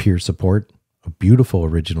features like peer support, a beautiful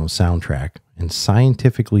original soundtrack, and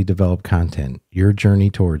scientifically developed content, your journey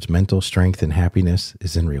towards mental strength and happiness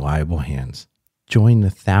is in reliable hands. Join the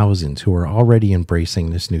thousands who are already embracing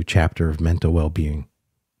this new chapter of mental well-being.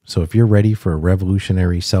 So if you're ready for a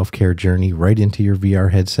revolutionary self-care journey right into your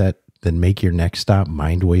VR headset, then make your next stop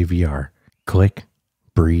Mindway VR. Click,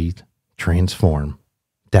 breathe, transform.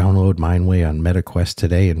 Download Mindway on MetaQuest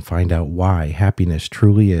today and find out why happiness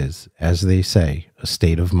truly is, as they say, a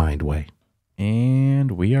state of Mindway.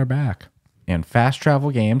 And we are back. And Fast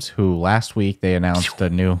Travel Games, who last week they announced a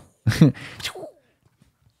new...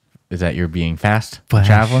 Is that you're being fast? Flash.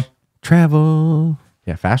 Traveling? Travel.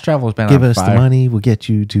 Yeah, Fast Travel has been Give on us fire. the money, we'll get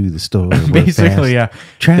you to the store. Basically, yeah.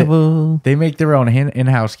 Travel. They make their own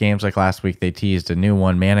in-house games. Like last week, they teased a new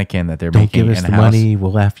one, Mannequin, that they're Don't making give us in-house. the money,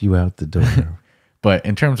 we'll laugh you out the door. But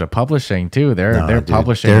in terms of publishing, too, their Dude,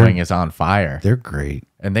 publishing wing is on fire. They're great.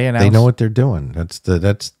 And they announced... They know what they're doing. That's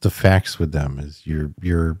the facts with them. Is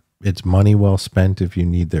it's money well spent if you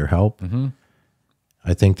need their help. Mm-hmm.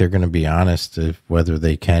 I think they're going to be honest if whether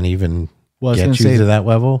they can even get you say, to that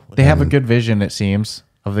level. They have a good vision, it seems,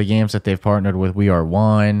 of the games that they've partnered with. We Are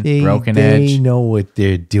One, Broken They Edge. know what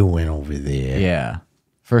they're doing over there. Yeah,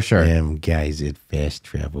 for sure. Them guys at Fast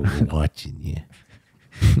Travel were watching you.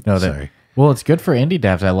 No, Sorry. Well, it's good for indie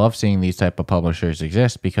devs. I love seeing these type of publishers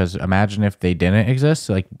exist because imagine if they didn't exist,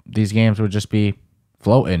 like these games would just be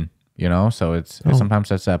floating, you know? So sometimes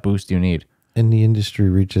that's that boost you need. And the industry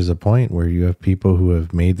reaches a point where you have people who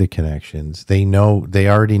have made the connections. They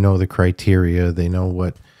already know the criteria. They know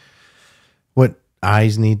what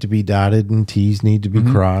I's need to be dotted and T's need to be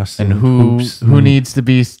crossed. And who needs to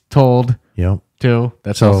be told too.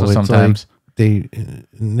 That's so also sometimes. Like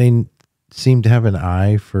they seem to have an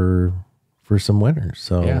eye for some winners.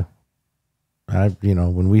 So yeah.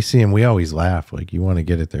 When we see them, we always laugh. Like, you want to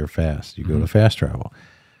get it there fast. You go to Fast Travel.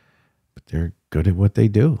 But they're good at what they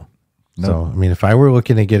do. No. So, I mean, if I were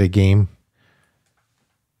looking to get a game,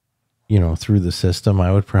 through the system,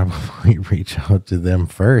 I would probably reach out to them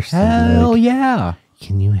first. Hell yeah.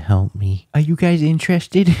 Can you help me? Are you guys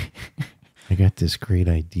interested? I got this great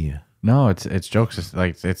idea. No, it's jokes.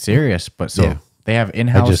 It's serious. But so Yeah. they have I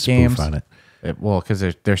in-house just games. spoof on it. Well,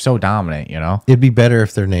 because they're so dominant, you know. It'd be better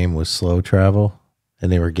if their name was Slow Travel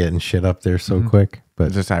and they were getting shit up there so quick. But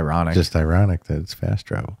It's just ironic. just ironic that it's Fast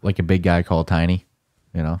Travel. Like a big guy called Tiny,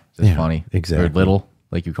 you know. It's just funny. exactly. Or Little,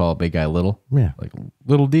 like you call a big guy Little. Yeah. Like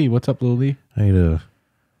Little D. What's up, Little D? I had a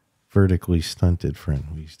vertically stunted friend.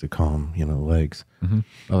 We used to call him, legs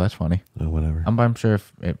Oh, that's funny. or whatever. I'm sure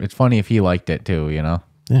it's funny if he liked it too, you know.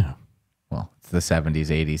 Yeah. Well, it's the 70s,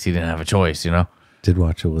 80s. He didn't have a choice, you know. Did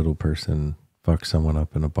watch a little person fuck someone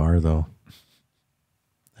up in a bar though.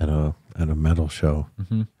 At a metal show.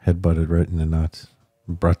 Headbutted right in the nuts.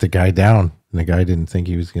 Brought the guy down. And the guy didn't think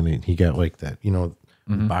he was gonna. He got like that,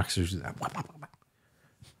 boxers.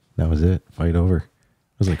 That was it. Fight over. I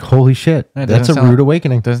was like, holy shit. That's a rude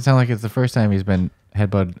awakening. Doesn't sound like it's the first time he's been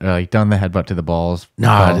done the headbutt to the balls.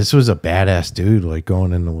 Nah, this was a badass dude, like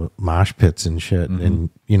going in the mosh pits and shit. And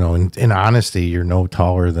in honesty, you're no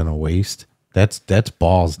taller than a waist. That's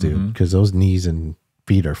balls, dude. Because those knees and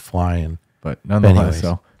feet are flying. But nonetheless, anyways.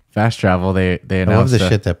 so Fast Travel, they announced. I love the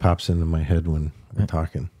shit that pops into my head when we're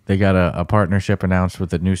talking. They got a partnership announced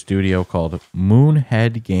with a new studio called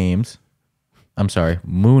Moonhead Games. I'm sorry,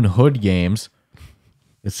 Moonhood Games.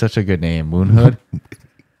 It's such a good name, Moonhood.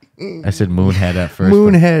 I said Moonhead at first.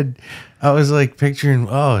 Moonhead. I was like picturing,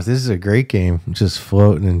 this is a great game. Just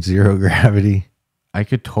floating in zero gravity. I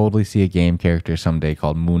could totally see a game character someday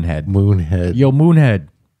called Moonhead. Moonhead. Yo, Moonhead.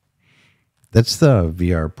 That's the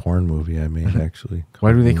VR porn movie I made, actually.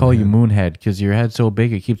 Why do they call you Moonhead? Because your head's so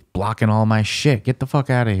big, it keeps blocking all my shit. Get the fuck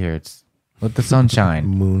out of here. Let the sun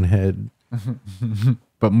shine. Moonhead.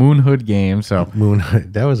 But Moonhood Games, so.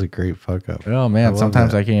 Moonhead. That was a great fuck up. Oh, man.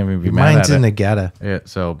 Sometimes I can't even be mad Mine's at in it. the ghetto. Yeah,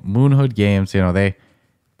 so Moonhood Games, they'll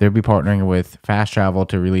be partnering with Fast Travel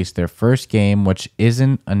to release their first game, which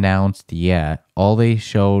isn't announced yet. All they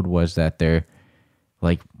showed was that they're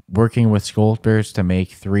like working with sculptors to make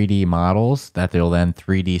 3D models that they'll then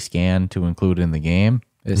 3D scan to include in the game.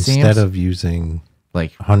 Instead of using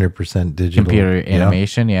like 100% digital computer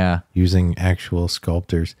animation, yeah. Using actual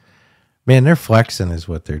sculptors. Man, they're flexing is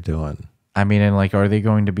what they're doing. I mean, and like, are they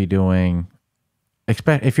going to be doing?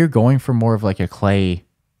 If you're going for more of like a clay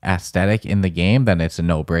aesthetic in the game, then it's a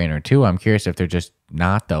no-brainer too. I'm curious if they're just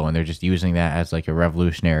not though, and they're just using that as like a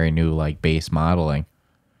revolutionary new like base modeling.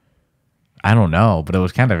 I don't know, but it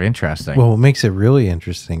was kind of interesting. Well, what makes it really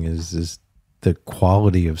interesting is the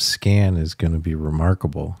quality of scan is going to be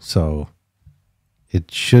remarkable. So it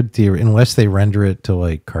should, unless they render it to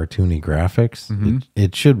like cartoony graphics,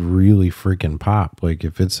 it should really freaking pop. Like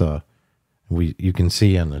if it's you can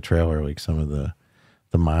see in the trailer like some of the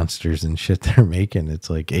monsters and shit they're making. It's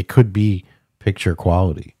like it could be picture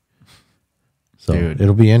quality. So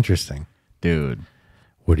it'll be interesting, dude.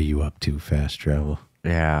 What are you up to, Fast Travel?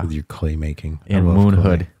 Yeah, with your clay making and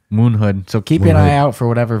Moonhood. So keep an eye out for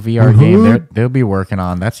whatever VR game they'll be working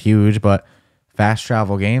on. That's huge. But Fast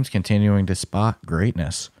Travel Games continuing to spot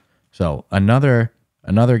greatness. So another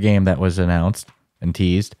game that was announced and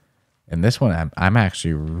teased, and this one I'm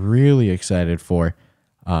actually really excited for.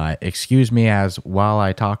 Excuse me as while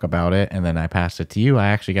I talk about it, and then I pass it to you. I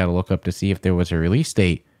actually got to look up to see if there was a release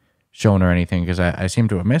date shown or anything because I seem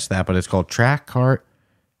to have missed that. But it's called Track Kart.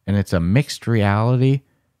 And it's a mixed reality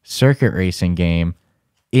circuit racing game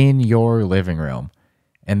in your living room.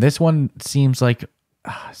 And this one seems like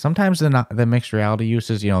sometimes the mixed reality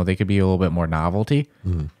uses, they could be a little bit more novelty.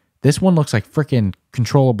 This one looks like freaking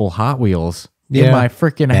controllable Hot Wheels in my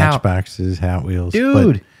freaking house. Matchboxes, Hot Wheels.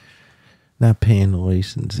 Dude. But not paying the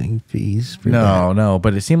licensing fees for No,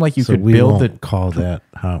 but it seemed like you could we build won't call that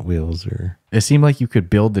Hot Wheels or... It seemed like you could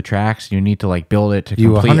build the tracks. You need to like build it to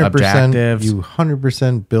complete objectives. You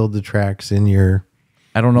 100% build the tracks in your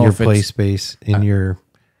I don't know your if play it's space in your...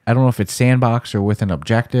 I don't know if it's sandbox or with an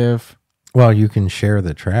objective. Well, you can share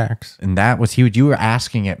the tracks. And that was huge. You were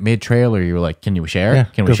asking it mid-trailer. You were like, can you share? Yeah,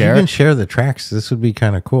 can we share? If you can share the tracks, this would be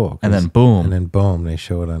kind of cool. And then boom. They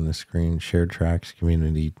show it on the screen. Shared tracks,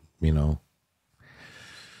 community,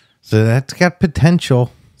 So that's got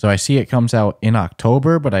potential. So I see it comes out in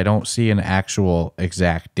October, but I don't see an actual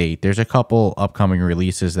exact date. There's a couple upcoming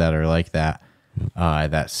releases that are like that,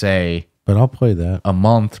 that say... But I'll play that. A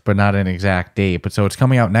month, but not an exact date. But so it's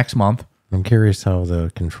coming out next month. I'm curious how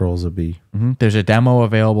the controls will be. There's a demo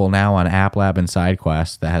available now on App Lab and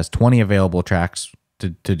SideQuest that has 20 available tracks to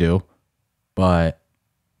do, but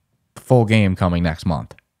the full game coming next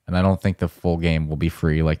month. And I don't think the full game will be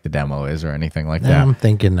free like the demo is or anything like that. I'm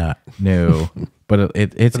thinking not. No, but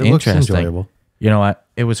it's but it interesting. Looks enjoyable. You know what?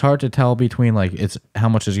 It was hard to tell between like it's how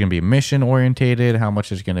much is going to be mission orientated, how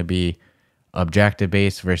much is going to be objective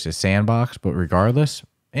based versus sandbox. But regardless,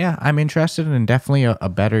 yeah, I'm interested in definitely a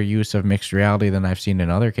better use of mixed reality than I've seen in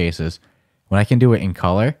other cases. when I can do it in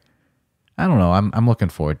color, I don't know. I'm looking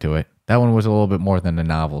forward to it. That one was a little bit more than a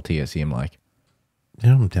novelty, it seemed like.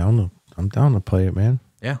 Yeah, I'm down to play it, man.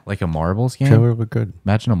 Yeah, like a marbles game. Trailer look good.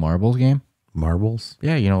 Imagine a marbles game. Marbles?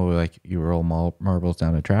 Yeah, you know, like you roll marbles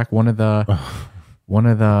down a track. One of the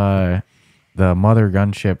Mother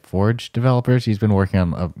Gunship Forge developers, he's been working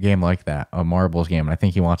on a game like that, a marbles game, and I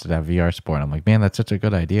think he wants it to have VR support. I'm like, man, that's such a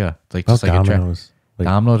good idea. It's like just like dominoes.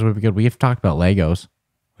 Dominoes would be good. We've talked about Legos.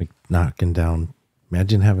 Like knocking down.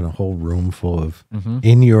 Imagine having a whole room full of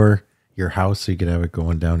in your house, so you could have it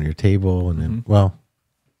going down your table, and then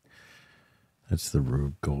that's the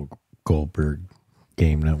Rube Goldberg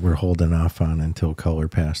game that we're holding off on until color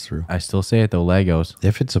pass through. I still say it though, Legos.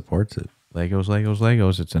 If it supports it.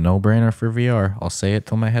 Legos. It's a no-brainer for VR. I'll say it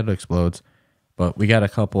till my head explodes. But we got a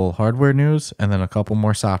couple hardware news and then a couple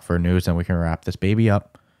more software news, and we can wrap this baby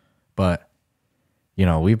up. But, you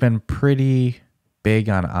know, we've been pretty big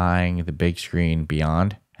on eyeing the big screen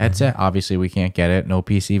beyond headset. Obviously, we can't get it. No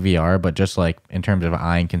PC VR, but just like in terms of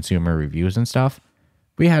eyeing consumer reviews and stuff,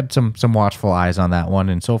 we had some watchful eyes on that one,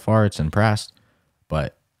 and so far it's impressed.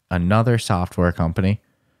 But another software company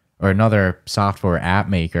or another software app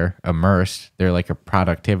maker, Immersed, they're like a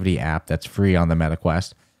productivity app that's free on the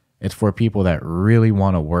MetaQuest. It's for people that really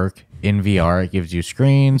want to work in VR. It gives you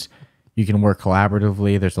screens. You can work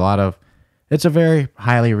collaboratively. It's a very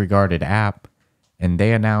highly regarded app. And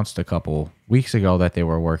they announced a couple weeks ago that they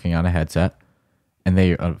were working on a headset, and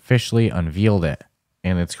they officially unveiled it.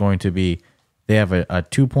 And it's going to be, they have a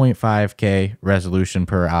 2.5K resolution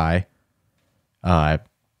per eye,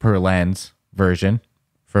 per lens version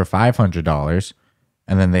for $500.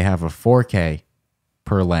 And then they have a 4K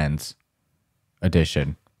per lens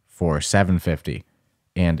edition for $750.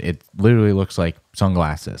 And it literally looks like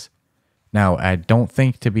sunglasses. Now, I don't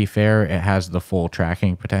think, to be fair, it has the full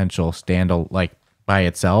tracking potential like by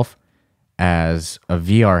itself as a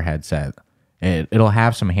VR headset. It'll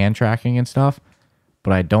have some hand tracking and stuff,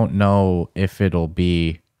 but I don't know if it'll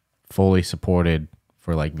be fully supported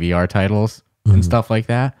for like VR titles and stuff like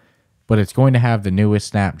that. But it's going to have the newest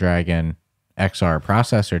Snapdragon XR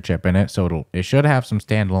processor chip in it, so it should have some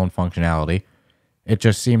standalone functionality. It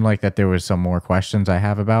just seemed like that there was some more questions I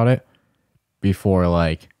have about it before,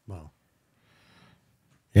 like.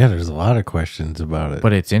 Yeah, there's a lot of questions about it.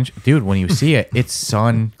 But it's dude, when you see it, it's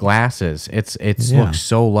sunglasses. It looks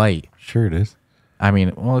so light. Sure it is. I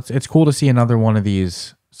mean, well, it's cool to see another one of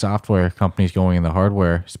these software companies going in the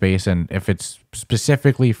hardware space, and if it's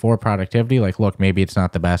specifically for productivity, like, look, maybe it's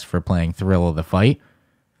not the best for playing Thrill of the Fight.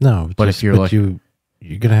 No, but if you're like, you're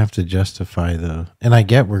gonna have to justify and I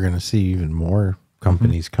get we're gonna see even more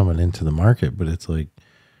companies coming into the market, but it's like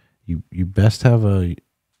you best have a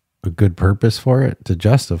good purpose for it to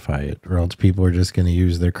justify it, or else people are just going to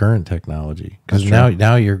use their current technology. Because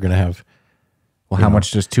now you're going to have. Well, how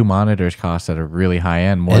much does 2 monitors cost that are really high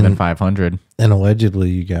end, more than 500? And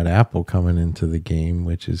allegedly, you got Apple coming into the game,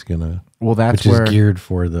 which is gonna. Well, which is geared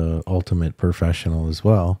for the ultimate professional as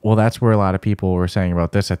well. Well, that's where a lot of people were saying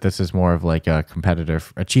about this, that this is more of like a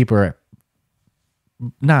competitive, a cheaper,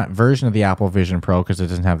 not version of the Apple Vision Pro, because it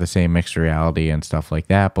doesn't have the same mixed reality and stuff like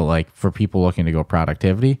that. But like for people looking to go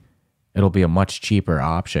productivity, it'll be a much cheaper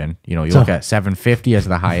option. You know, you look at $750 as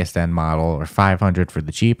the highest end model, or $500 for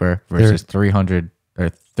the cheaper versus $300 or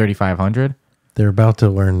 $3,500. They're about to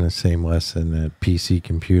learn the same lesson that PC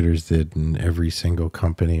computers did in every single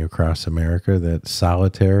company across America, that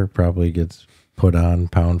solitaire probably gets put on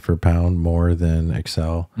pound for pound more than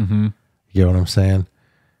Excel. You know what I'm saying?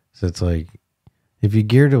 So it's like, if you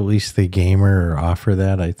gear to at least the gamer or offer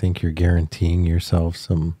that, I think you're guaranteeing yourself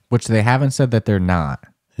some. Which they haven't said that they're not.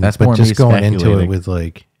 That's but just going into it with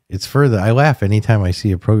like, it's further. I laugh anytime I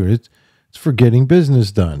see a program. It's for getting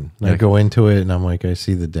business done. And I go into it and I'm like, I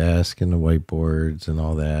see the desk and the whiteboards and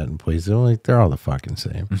all that and places. I'm like, they're all the fucking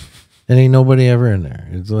same. And ain't nobody ever in there.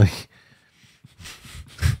 It's like,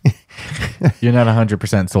 you're not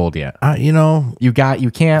 100% sold yet. You know, you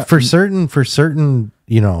can't for certain,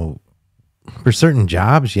 you know, for certain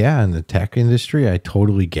jobs, yeah, in the tech industry, I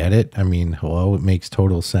totally get it. I mean, hello, it makes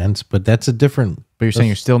total sense, but that's a different. But you're saying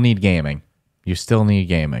you still need gaming. You still need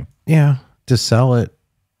gaming. Yeah, to sell it.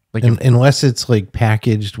 Like unless it's like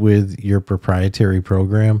packaged with your proprietary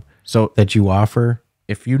program so that you offer.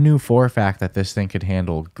 If you knew for a fact that this thing could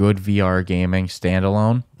handle good VR gaming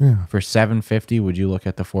standalone for $750, would you look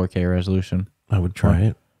at the 4K resolution? I would try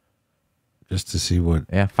it. Just to see what.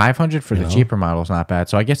 Yeah, $500 for the cheaper model is not bad.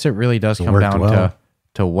 So I guess it really does come down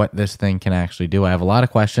to what this thing can actually do. I have a lot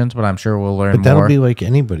of questions, but I'm sure we'll learn more. But that'll be like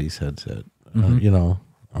anybody's headset. You know,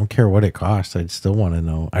 I don't care what it costs. I'd still want to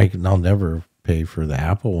know. I'll never pay for the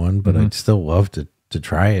Apple one, but I'd still love to to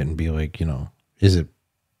try it and be like, is it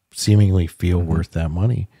seemingly feel worth that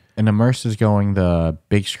money? And Immersed is going the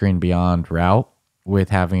big screen beyond route with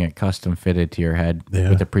having it custom fitted to your head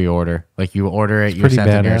with the pre-order. Like you order it, you're sent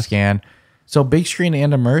in your scan. So big screen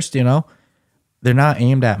and Immersed, they're not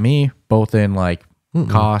aimed at me, both in like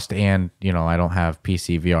cost and, I don't have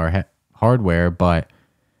PC VR hardware, but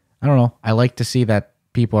I don't know. I like to see that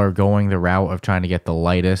people are going the route of trying to get the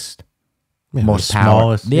lightest, most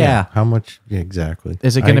smallest. Yeah. How much? Yeah, exactly.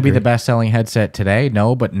 Is it going to be the best selling headset today?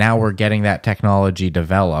 No, but now we're getting that technology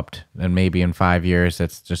developed, and maybe in 5 years,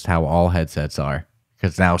 that's just how all headsets are.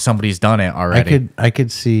 Because now somebody's done it already. I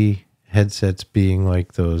could see headsets being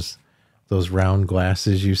like those round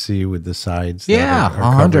glasses you see with the sides. Yeah,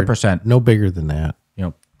 100%. No bigger than that.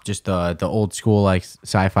 Just the old school like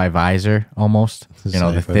sci-fi visor almost.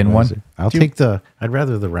 The thin visor. One. I'd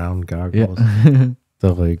rather the round goggles. Yeah.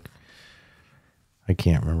 The like. I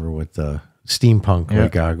can't remember what the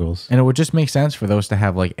steampunk goggles. And it would just make sense for those to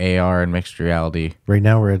have like AR and mixed reality. Right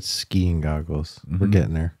now we're at skiing goggles. We're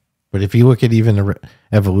getting there. But if you look at even the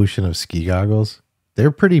evolution of ski goggles, they're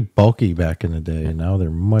pretty bulky back in the day. And now they're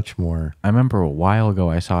much more. I remember a while ago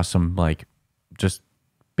I saw some like just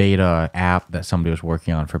beta app that somebody was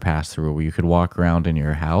working on for pass-through where you could walk around in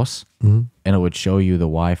your house and it would show you the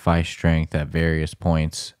Wi-Fi strength at various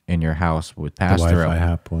points in your house with pass-through. The Wi-Fi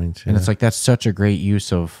hot points. Yeah. And it's like, that's such a great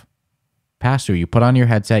use of pass-through. You put on your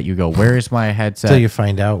headset, you go, where is my headset? Until you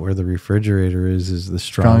find out where the refrigerator is the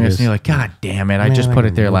strongest. And you're like, God damn it, I just put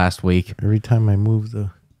it there last week. Every time I move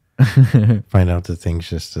find out the thing's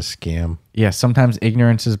just a scam. Yeah, sometimes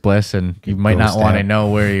ignorance is bliss and you might not want to know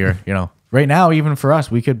where you're, Right now, even for us,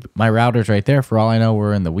 my router's right there. For all I know,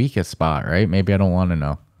 we're in the weakest spot, right? Maybe I don't want to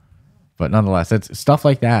know. But nonetheless, it's stuff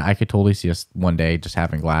like that. I could totally see us one day just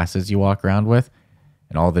having glasses you walk around with.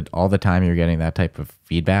 And all the time you're getting that type of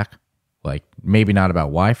feedback. Like, maybe not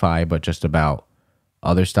about Wi-Fi, but just about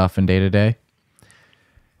other stuff in day-to-day.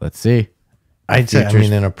 Let's see.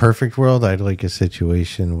 In a perfect world, I'd like a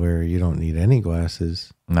situation where you don't need any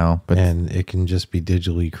glasses. No. And it can just be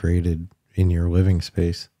digitally created in your living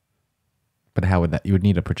space. But how would that? You would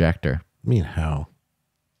need a projector. I mean, how?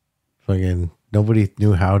 Fucking nobody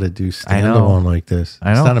knew how to do standalone like this.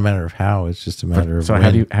 I know. It's not a matter of how. It's just a matter of. So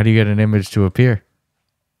how do you get an image to appear?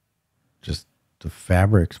 Just the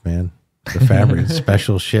fabrics, man. The fabric,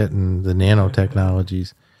 special shit, and the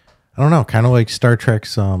nanotechnologies. I don't know. Kind of like Star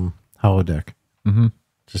Trek's holodeck. Mm-hmm.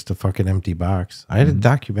 Just a fucking empty box. I had a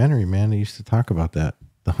documentary, man. They used to talk about that,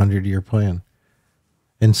 the 100-year plan.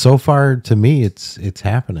 And so far, to me, it's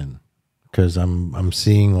happening. Because I'm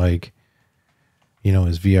seeing like,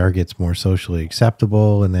 as VR gets more socially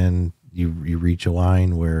acceptable, and then you reach a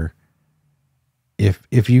line where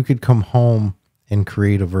if you could come home and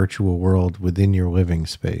create a virtual world within your living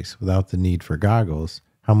space without the need for goggles,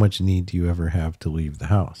 how much need do you ever have to leave the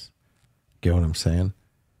house? Get what I'm saying?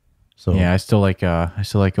 So yeah, I still like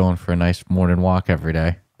going for a nice morning walk every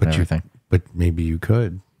day. But maybe you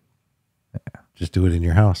could. Yeah. Just do it in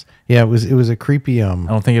your house. Yeah, it was a creepy. I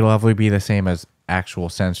don't think it'll ever be the same as actual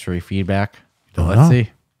sensory feedback. Let's see.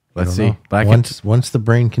 But once the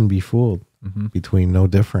brain can be fooled between no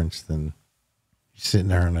difference, then you're sitting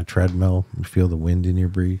there on a treadmill, you feel the wind in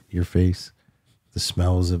your face, the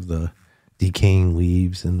smells of the decaying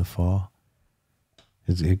leaves in the fall.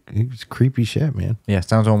 It's creepy shit, man. Yeah,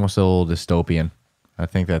 sounds almost a little dystopian. I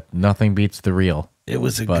think that nothing beats the real. It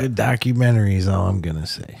was a good documentary is all I'm going to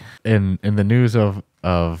say. In the news of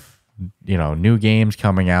new games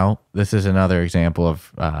coming out, this is another example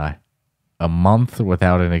of a month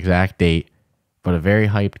without an exact date, but a very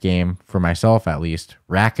hyped game for myself at least,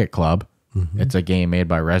 Racket Club. Mm-hmm. It's a game made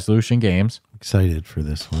by Resolution Games. Excited for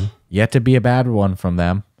this one. Yet to be a bad one from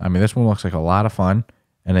them. I mean, this one looks like a lot of fun,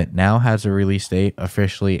 and it now has a release date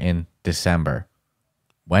officially in December.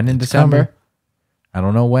 When in December? Coming. I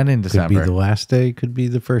don't know when in December. Could be the last day, could be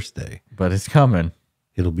the first day. But it's coming.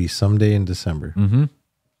 It'll be someday in December. Mm-hmm.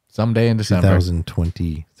 Someday in December.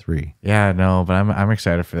 2023. Yeah, no, but I'm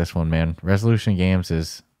excited for this one, man. Resolution Games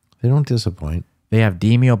They don't disappoint. They have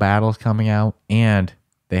Demio Battles coming out, and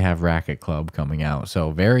they have Racket Club coming out.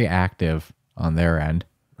 So very active on their end.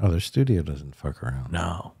 Oh, their studio doesn't fuck around.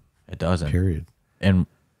 No, it doesn't. Period. And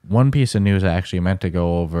one piece of news I actually meant to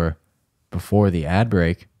go over before the ad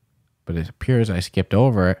break, but it appears I skipped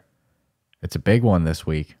over it. It's a big one this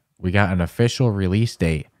week. We got an official release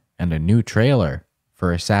date and a new trailer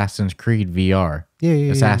for Assassins Creed VR.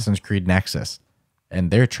 Assassins Creed Nexus. And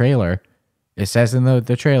their trailer, it says in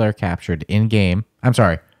the trailer captured in-game. I'm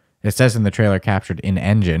sorry. It says in the trailer captured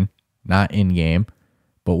in-engine, not in-game.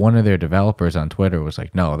 But one of their developers on Twitter was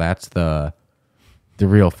like, no, that's the the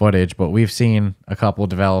real footage, but we've seen a couple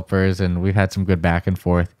developers and we've had some good back and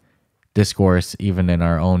forth discourse, even in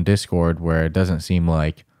our own Discord, where it doesn't seem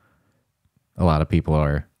like a lot of people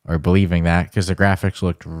are believing that because the graphics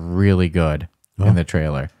looked really good in the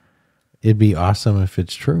trailer. It'd be awesome if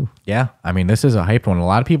it's true. Yeah. I mean, this is a hyped one. A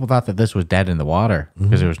lot of people thought that this was dead in the water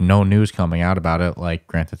because there was no news coming out about it like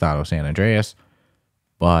Grand Theft Auto San Andreas.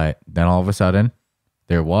 But then all of a sudden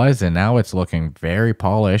there was, and now it's looking very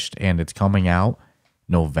polished and it's coming out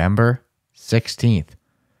November 16th.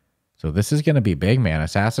 So this is going to be big, man.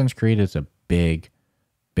 Assassin's Creed is a big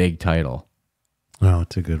title. Oh,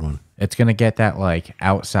 it's a good one. It's going to get that like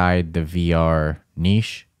outside the VR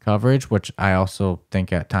niche coverage, which I also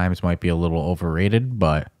think at times might be a little overrated,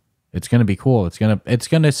 but it's going to be cool. It's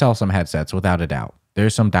going to sell some headsets without a doubt.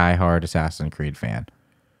 There's some diehard Assassin's Creed fan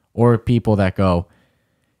or people that go,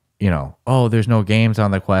 you know, oh, there's no games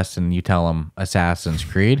on the Quest, and you tell them Assassin's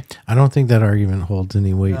Creed. I don't think that argument holds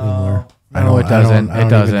any weight anymore. No, it doesn't. I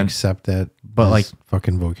don't even accept that. But like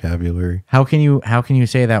fucking vocabulary. How can you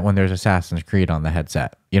say that when there's Assassin's Creed on the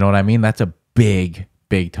headset? You know what I mean? That's a big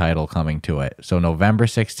title coming to it. So November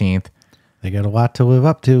 16th. They got a lot to live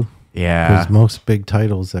up to. Yeah. Because most big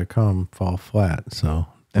titles that come fall flat. So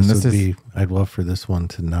I'd love for this one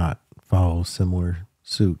to not follow similar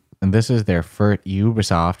suit. And this is their first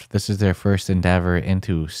Ubisoft. This is their first endeavor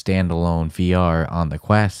into standalone VR on the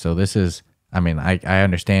Quest. So this is, I mean, I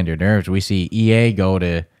understand your nerves. We see EA go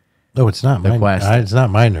to it's not it's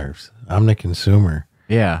not my nerves. I'm the consumer.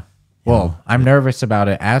 Yeah. Well, I'm nervous about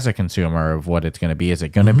it as a consumer of what it's going to be. Is it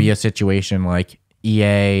going to be a situation like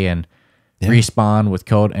EA and Respawn with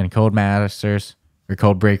Codemasters or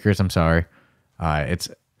Codebreakers? I'm sorry. I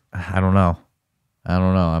don't know.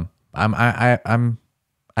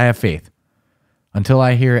 I have faith. Until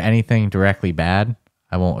I hear anything directly bad,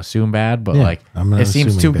 I won't assume bad, but it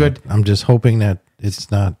seems too good. I'm just hoping that it's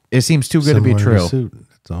not. It seems too good to be true.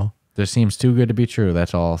 That's all. This seems too good to be true.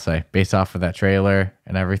 That's all I'll say. Based off of that trailer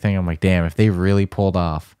and everything, I'm like, damn, if they really pulled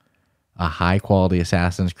off a high quality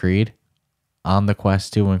Assassin's Creed on the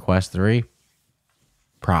Quest 2 and Quest 3,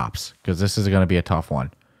 props, because this is going to be a tough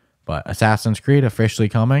one. But Assassin's Creed officially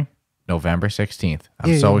coming November 16th.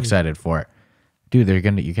 I'm so excited for it. Dude, you're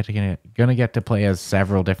gonna get to play as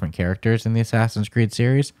several different characters in the Assassin's Creed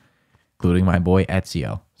series, including my boy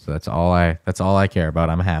Ezio. So that's all I care about.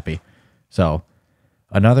 I'm happy. So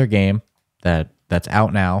another game that's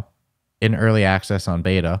out now in early access on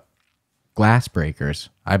beta, Glass Breakers.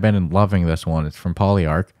 I've been loving this one. It's from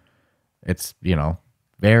Polyarc. It's,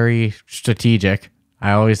 very strategic.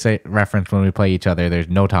 I always reference when we play each other, there's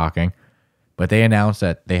no talking. But they announced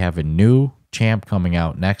that they have a new champ coming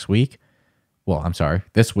out next week. Well, I'm sorry,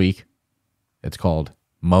 this week. It's called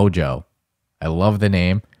Mojo. I love the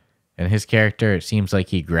name. And his character, it seems like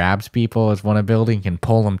he grabs people as one of building, can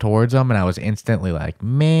pull them towards them. And I was instantly like,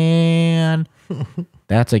 man,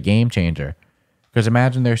 that's a game changer. Because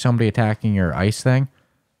imagine there's somebody attacking your ice thing.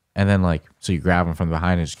 And then so you grab them from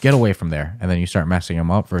behind and just get away from there. And then you start messing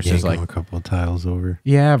them up versus a couple of tiles over.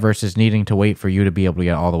 Yeah, versus needing to wait for you to be able to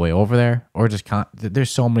get all the way over there. Or just, there's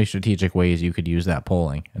so many strategic ways you could use that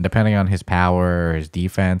pulling. And depending on his power or his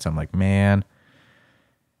defense, I'm like, man,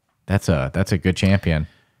 that's a good champion.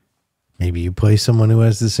 Maybe you play someone who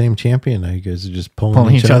has the same champion. You guys are just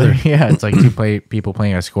pulling each other. Yeah, it's like people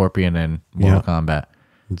playing a Scorpion in Mortal Kombat.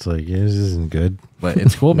 It's like, yeah, this isn't good. But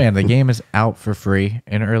it's cool, man. The game is out for free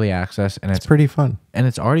in early access. And it's pretty fun. And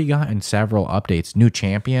it's already gotten several updates. New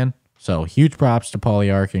champion. So huge props to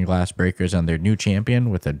Polyarc and Glass Breakers on their new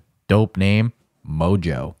champion with a dope name,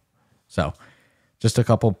 Mojo. So just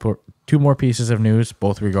two more pieces of news,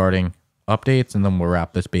 both regarding updates, and then we'll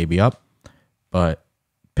wrap this baby up. But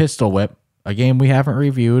Pistol Whip, a game we haven't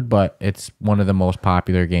reviewed, but it's one of the most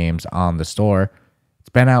popular games on the store. It's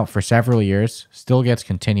been out for several years, still gets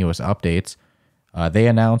continuous updates. They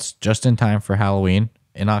announced just in time for Halloween.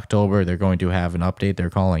 In October, they're going to have an update they're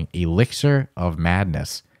calling Elixir of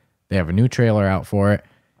Madness. They have a new trailer out for it.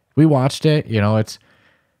 We watched it.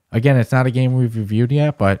 It's not a game we've reviewed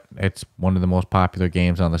yet, but it's one of the most popular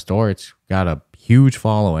games on the store. It's got a huge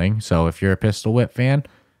following. So if you're a Pistol Whip fan,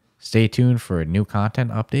 stay tuned for a new content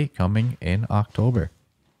update coming in October.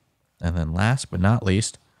 And then last but not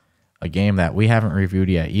least, a game that we haven't reviewed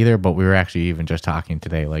yet either, but we were actually even just talking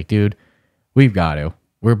today. Like, dude, we've got to.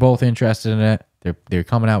 We're both interested in it. They're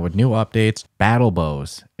coming out with new updates. Battle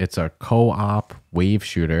Bows. It's a co-op wave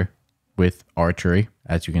shooter with archery,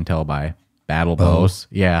 as you can tell by Battle Bows.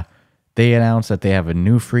 Yeah. They announced that they have a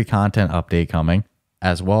new free content update coming,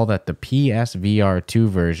 as well that the PSVR 2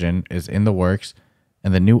 version is in the works,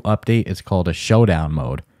 and the new update is called a Showdown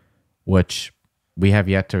mode, which We have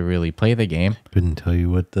yet to really play the game. Couldn't tell you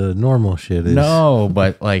what the normal shit is. No,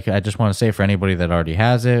 but like I just want to say for anybody that already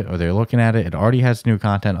has it or they're looking at it, it already has new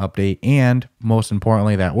content update, and most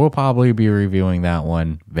importantly, that we'll probably be reviewing that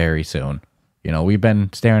one very soon. You know, we've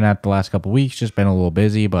been staring at the last couple of weeks, just been a little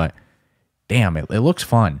busy, but damn, it looks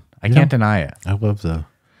fun. I can't deny it. I love the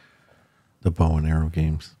bow and arrow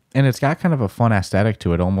games. And it's got kind of a fun aesthetic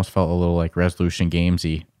to it. Almost felt a little like Resolution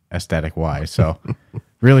Gamesy aesthetic wise. So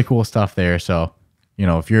really cool stuff there. So, you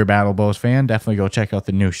know, if you're a Battle Bows fan, definitely go check out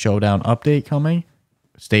the new Showdown update coming.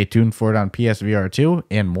 Stay tuned for it on PSVR 2.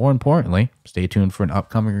 And more importantly, stay tuned for an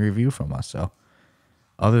upcoming review from us. So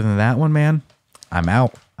other than that one, man, I'm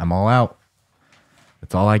out. I'm all out.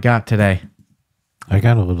 That's all I got today. I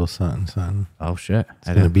got a little something. Oh, shit. It's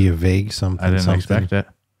going to be a vague something. I didn't expect it.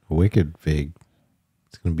 A wicked vague.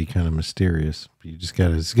 It's going to be kind of mysterious. But you just got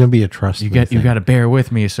to, it's going to be a trust. You got to bear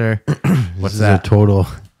with me, sir. What's that? A total.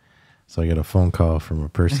 So I got a phone call from a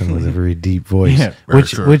person with a very deep voice, Yeah,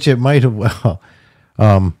 which it might have, well,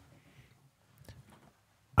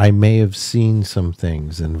 I may have seen some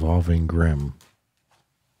things involving Grimm,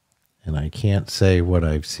 and I can't say what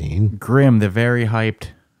I've seen. Grimm, the very hyped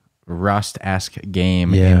Rust-esque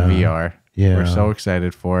game in VR. Yeah. We're so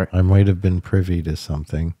excited for it. I might have been privy to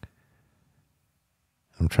something.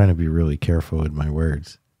 I'm trying to be really careful with my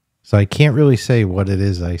words. So I can't really say what it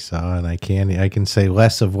is I saw, and I can say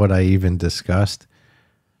less of what I even discussed.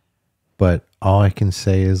 But all I can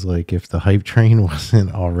say is, like, if the hype train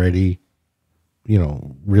wasn't already, you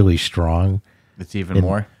know, really strong. It's even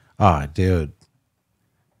more. Ah, dude.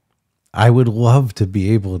 I would love to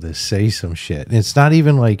be able to say some shit. And it's not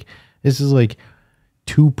even like, this is like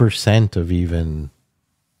 2% of even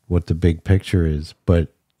what the big picture is.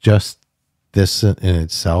 But just this in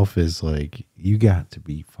itself is like, you got to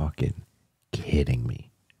be fucking kidding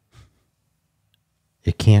me.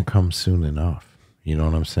 It can't come soon enough. You know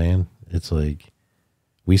what I'm saying? It's like,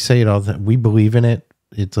 we say it all the time. We believe in it.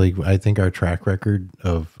 It's like, I think our track record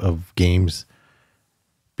of games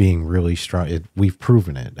being really strong, we've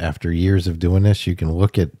proven it. After years of doing this, you can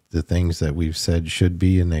look at the things that we've said should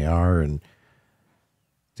be, and they are. And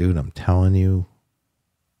dude, I'm telling you,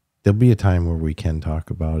 there'll be a time where we can talk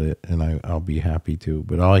about it, and I'll be happy to.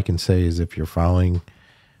 But all I can say is, if you're following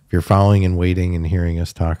and waiting and hearing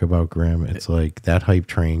us talk about Grimm, it's like that hype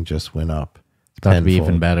train just went up. It's about to be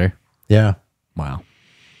even better. Yeah. Wow.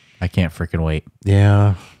 I can't freaking wait.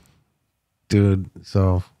 Yeah. Dude,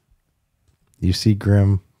 so you see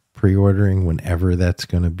Grimm pre-ordering whenever that's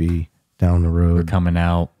going to be down the road. We're coming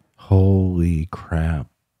out. Holy crap.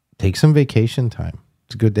 Take some vacation time.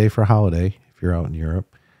 It's a good day for a holiday if you're out in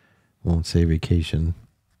Europe. Won't say vacation.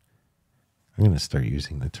 I'm going to start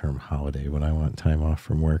using the term holiday when I want time off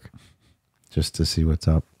from work, just to see what's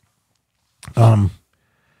up. But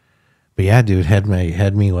yeah, dude, had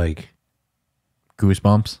me like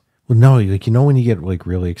Goosebumps. Well, no, like, you know, when you get like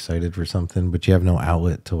really excited for something, but you have no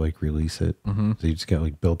outlet to like release it. Mm-hmm. So you just got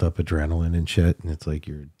like built up adrenaline and shit. And it's like,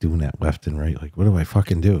 you're doing that left and right. Like, what do I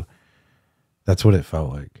fucking do? That's what it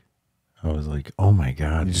felt like. I was like, oh my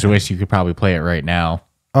God. You just wish you could probably play it right now.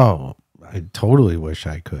 Oh, I totally wish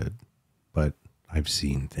I could, but I've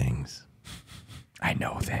seen things. I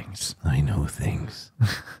know things. I know things.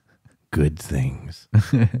 Good things.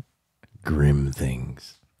 Grim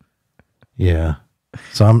things. Yeah.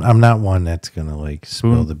 So I'm not one that's gonna like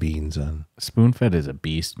spill the beans on. Spoonfed is a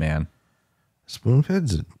beast, man.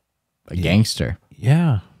 Spoonfed's a gangster.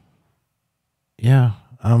 Yeah. Yeah.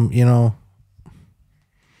 You know,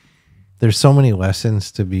 there's so many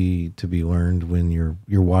lessons to be learned when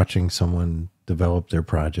you're watching someone develop their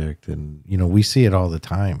project, and you know, we see it all the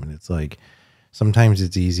time, and it's like sometimes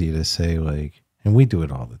it's easy to say like, and we do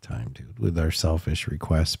it all the time, dude, with our selfish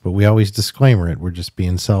requests, but we always disclaimer it, we're just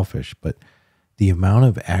being selfish. But the amount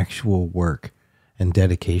of actual work and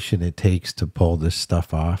dedication it takes to pull this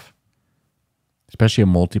stuff off, especially a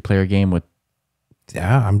multiplayer game with,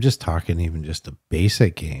 yeah, I'm just talking even just a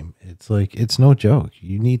basic game. It's like, it's no joke.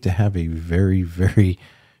 You need to have a very, very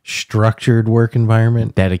structured work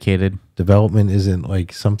environment. Dedicated. Development isn't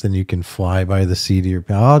like something you can fly by the seat of your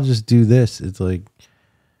pants. I'll just do this. It's like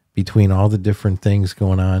between all the different things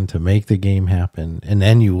going on to make the game happen. And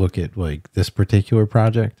then you look at like this particular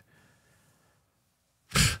project.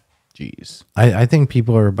 Jeez. I think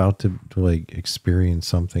people are about to like experience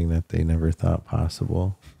something that they never thought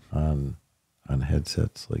possible on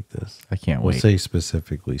headsets like this. I can't we'll wait. Say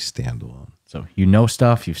specifically standalone. So you know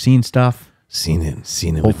stuff, you've seen stuff. Seen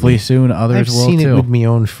it. Hopefully soon others will too. I've seen it with my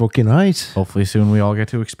own fucking eyes. Hopefully soon we all get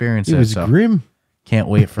to experience it. It was grim. Can't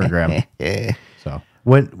wait for Grim. So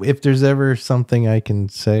if there's ever something I can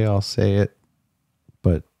say, I'll say it.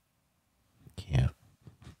 But Can't.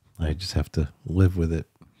 I just have to live with it.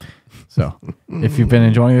 So if you've been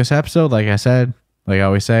enjoying this episode, like I said, like I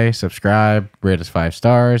always say, subscribe, rate us 5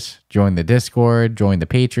 stars, join the Discord, join the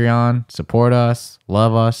Patreon, support us,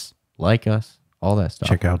 love us, like us, all that stuff.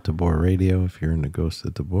 Check out Tabor Radio if you're into Ghost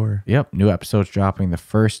of Tabor. Yep, new episodes dropping the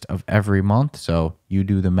 1st of every month. So you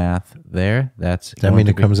do the math there. That means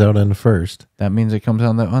it comes out on the 1st. That means it comes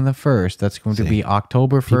on the 1st. That's going to be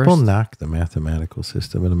October 1st. People knock the mathematical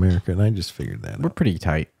system in America, and I just figured that We're out. pretty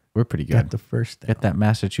tight. We're pretty good. Got the first down. Get that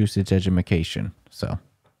Massachusetts education. So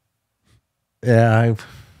yeah,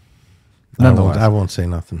 nonetheless, I won't say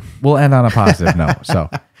nothing. We'll end on a positive note. So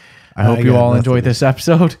I hope you all enjoyed this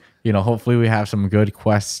episode. You know, hopefully we have some good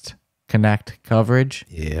Quest Connect coverage.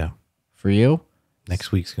 Yeah. For you.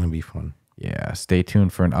 Next week's going to be fun. Yeah. Stay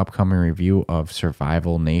tuned for an upcoming review of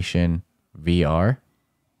Survival Nation VR.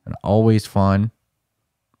 An always fun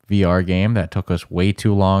VR game that took us way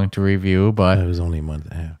too long to review, but it was only a month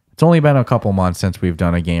and a half. It's only been a couple months since we've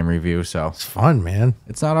done a game review, so it's fun, man.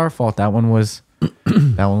 It's not our fault. That one was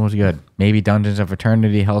that one was good. Maybe Dungeons of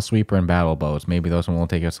Eternity, Hellsweeper, and Battle Bows. Maybe those one will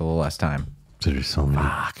take us a little less time. There's so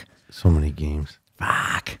many games.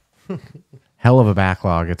 Fuck. Hell of a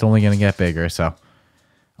backlog. It's only going to get bigger. So,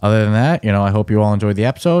 other than that, you know, I hope you all enjoyed the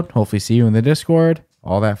episode. Hopefully, see you in the Discord.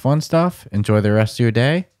 All that fun stuff. Enjoy the rest of your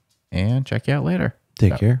day, and check you out later.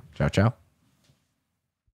 Take care. Ciao, ciao.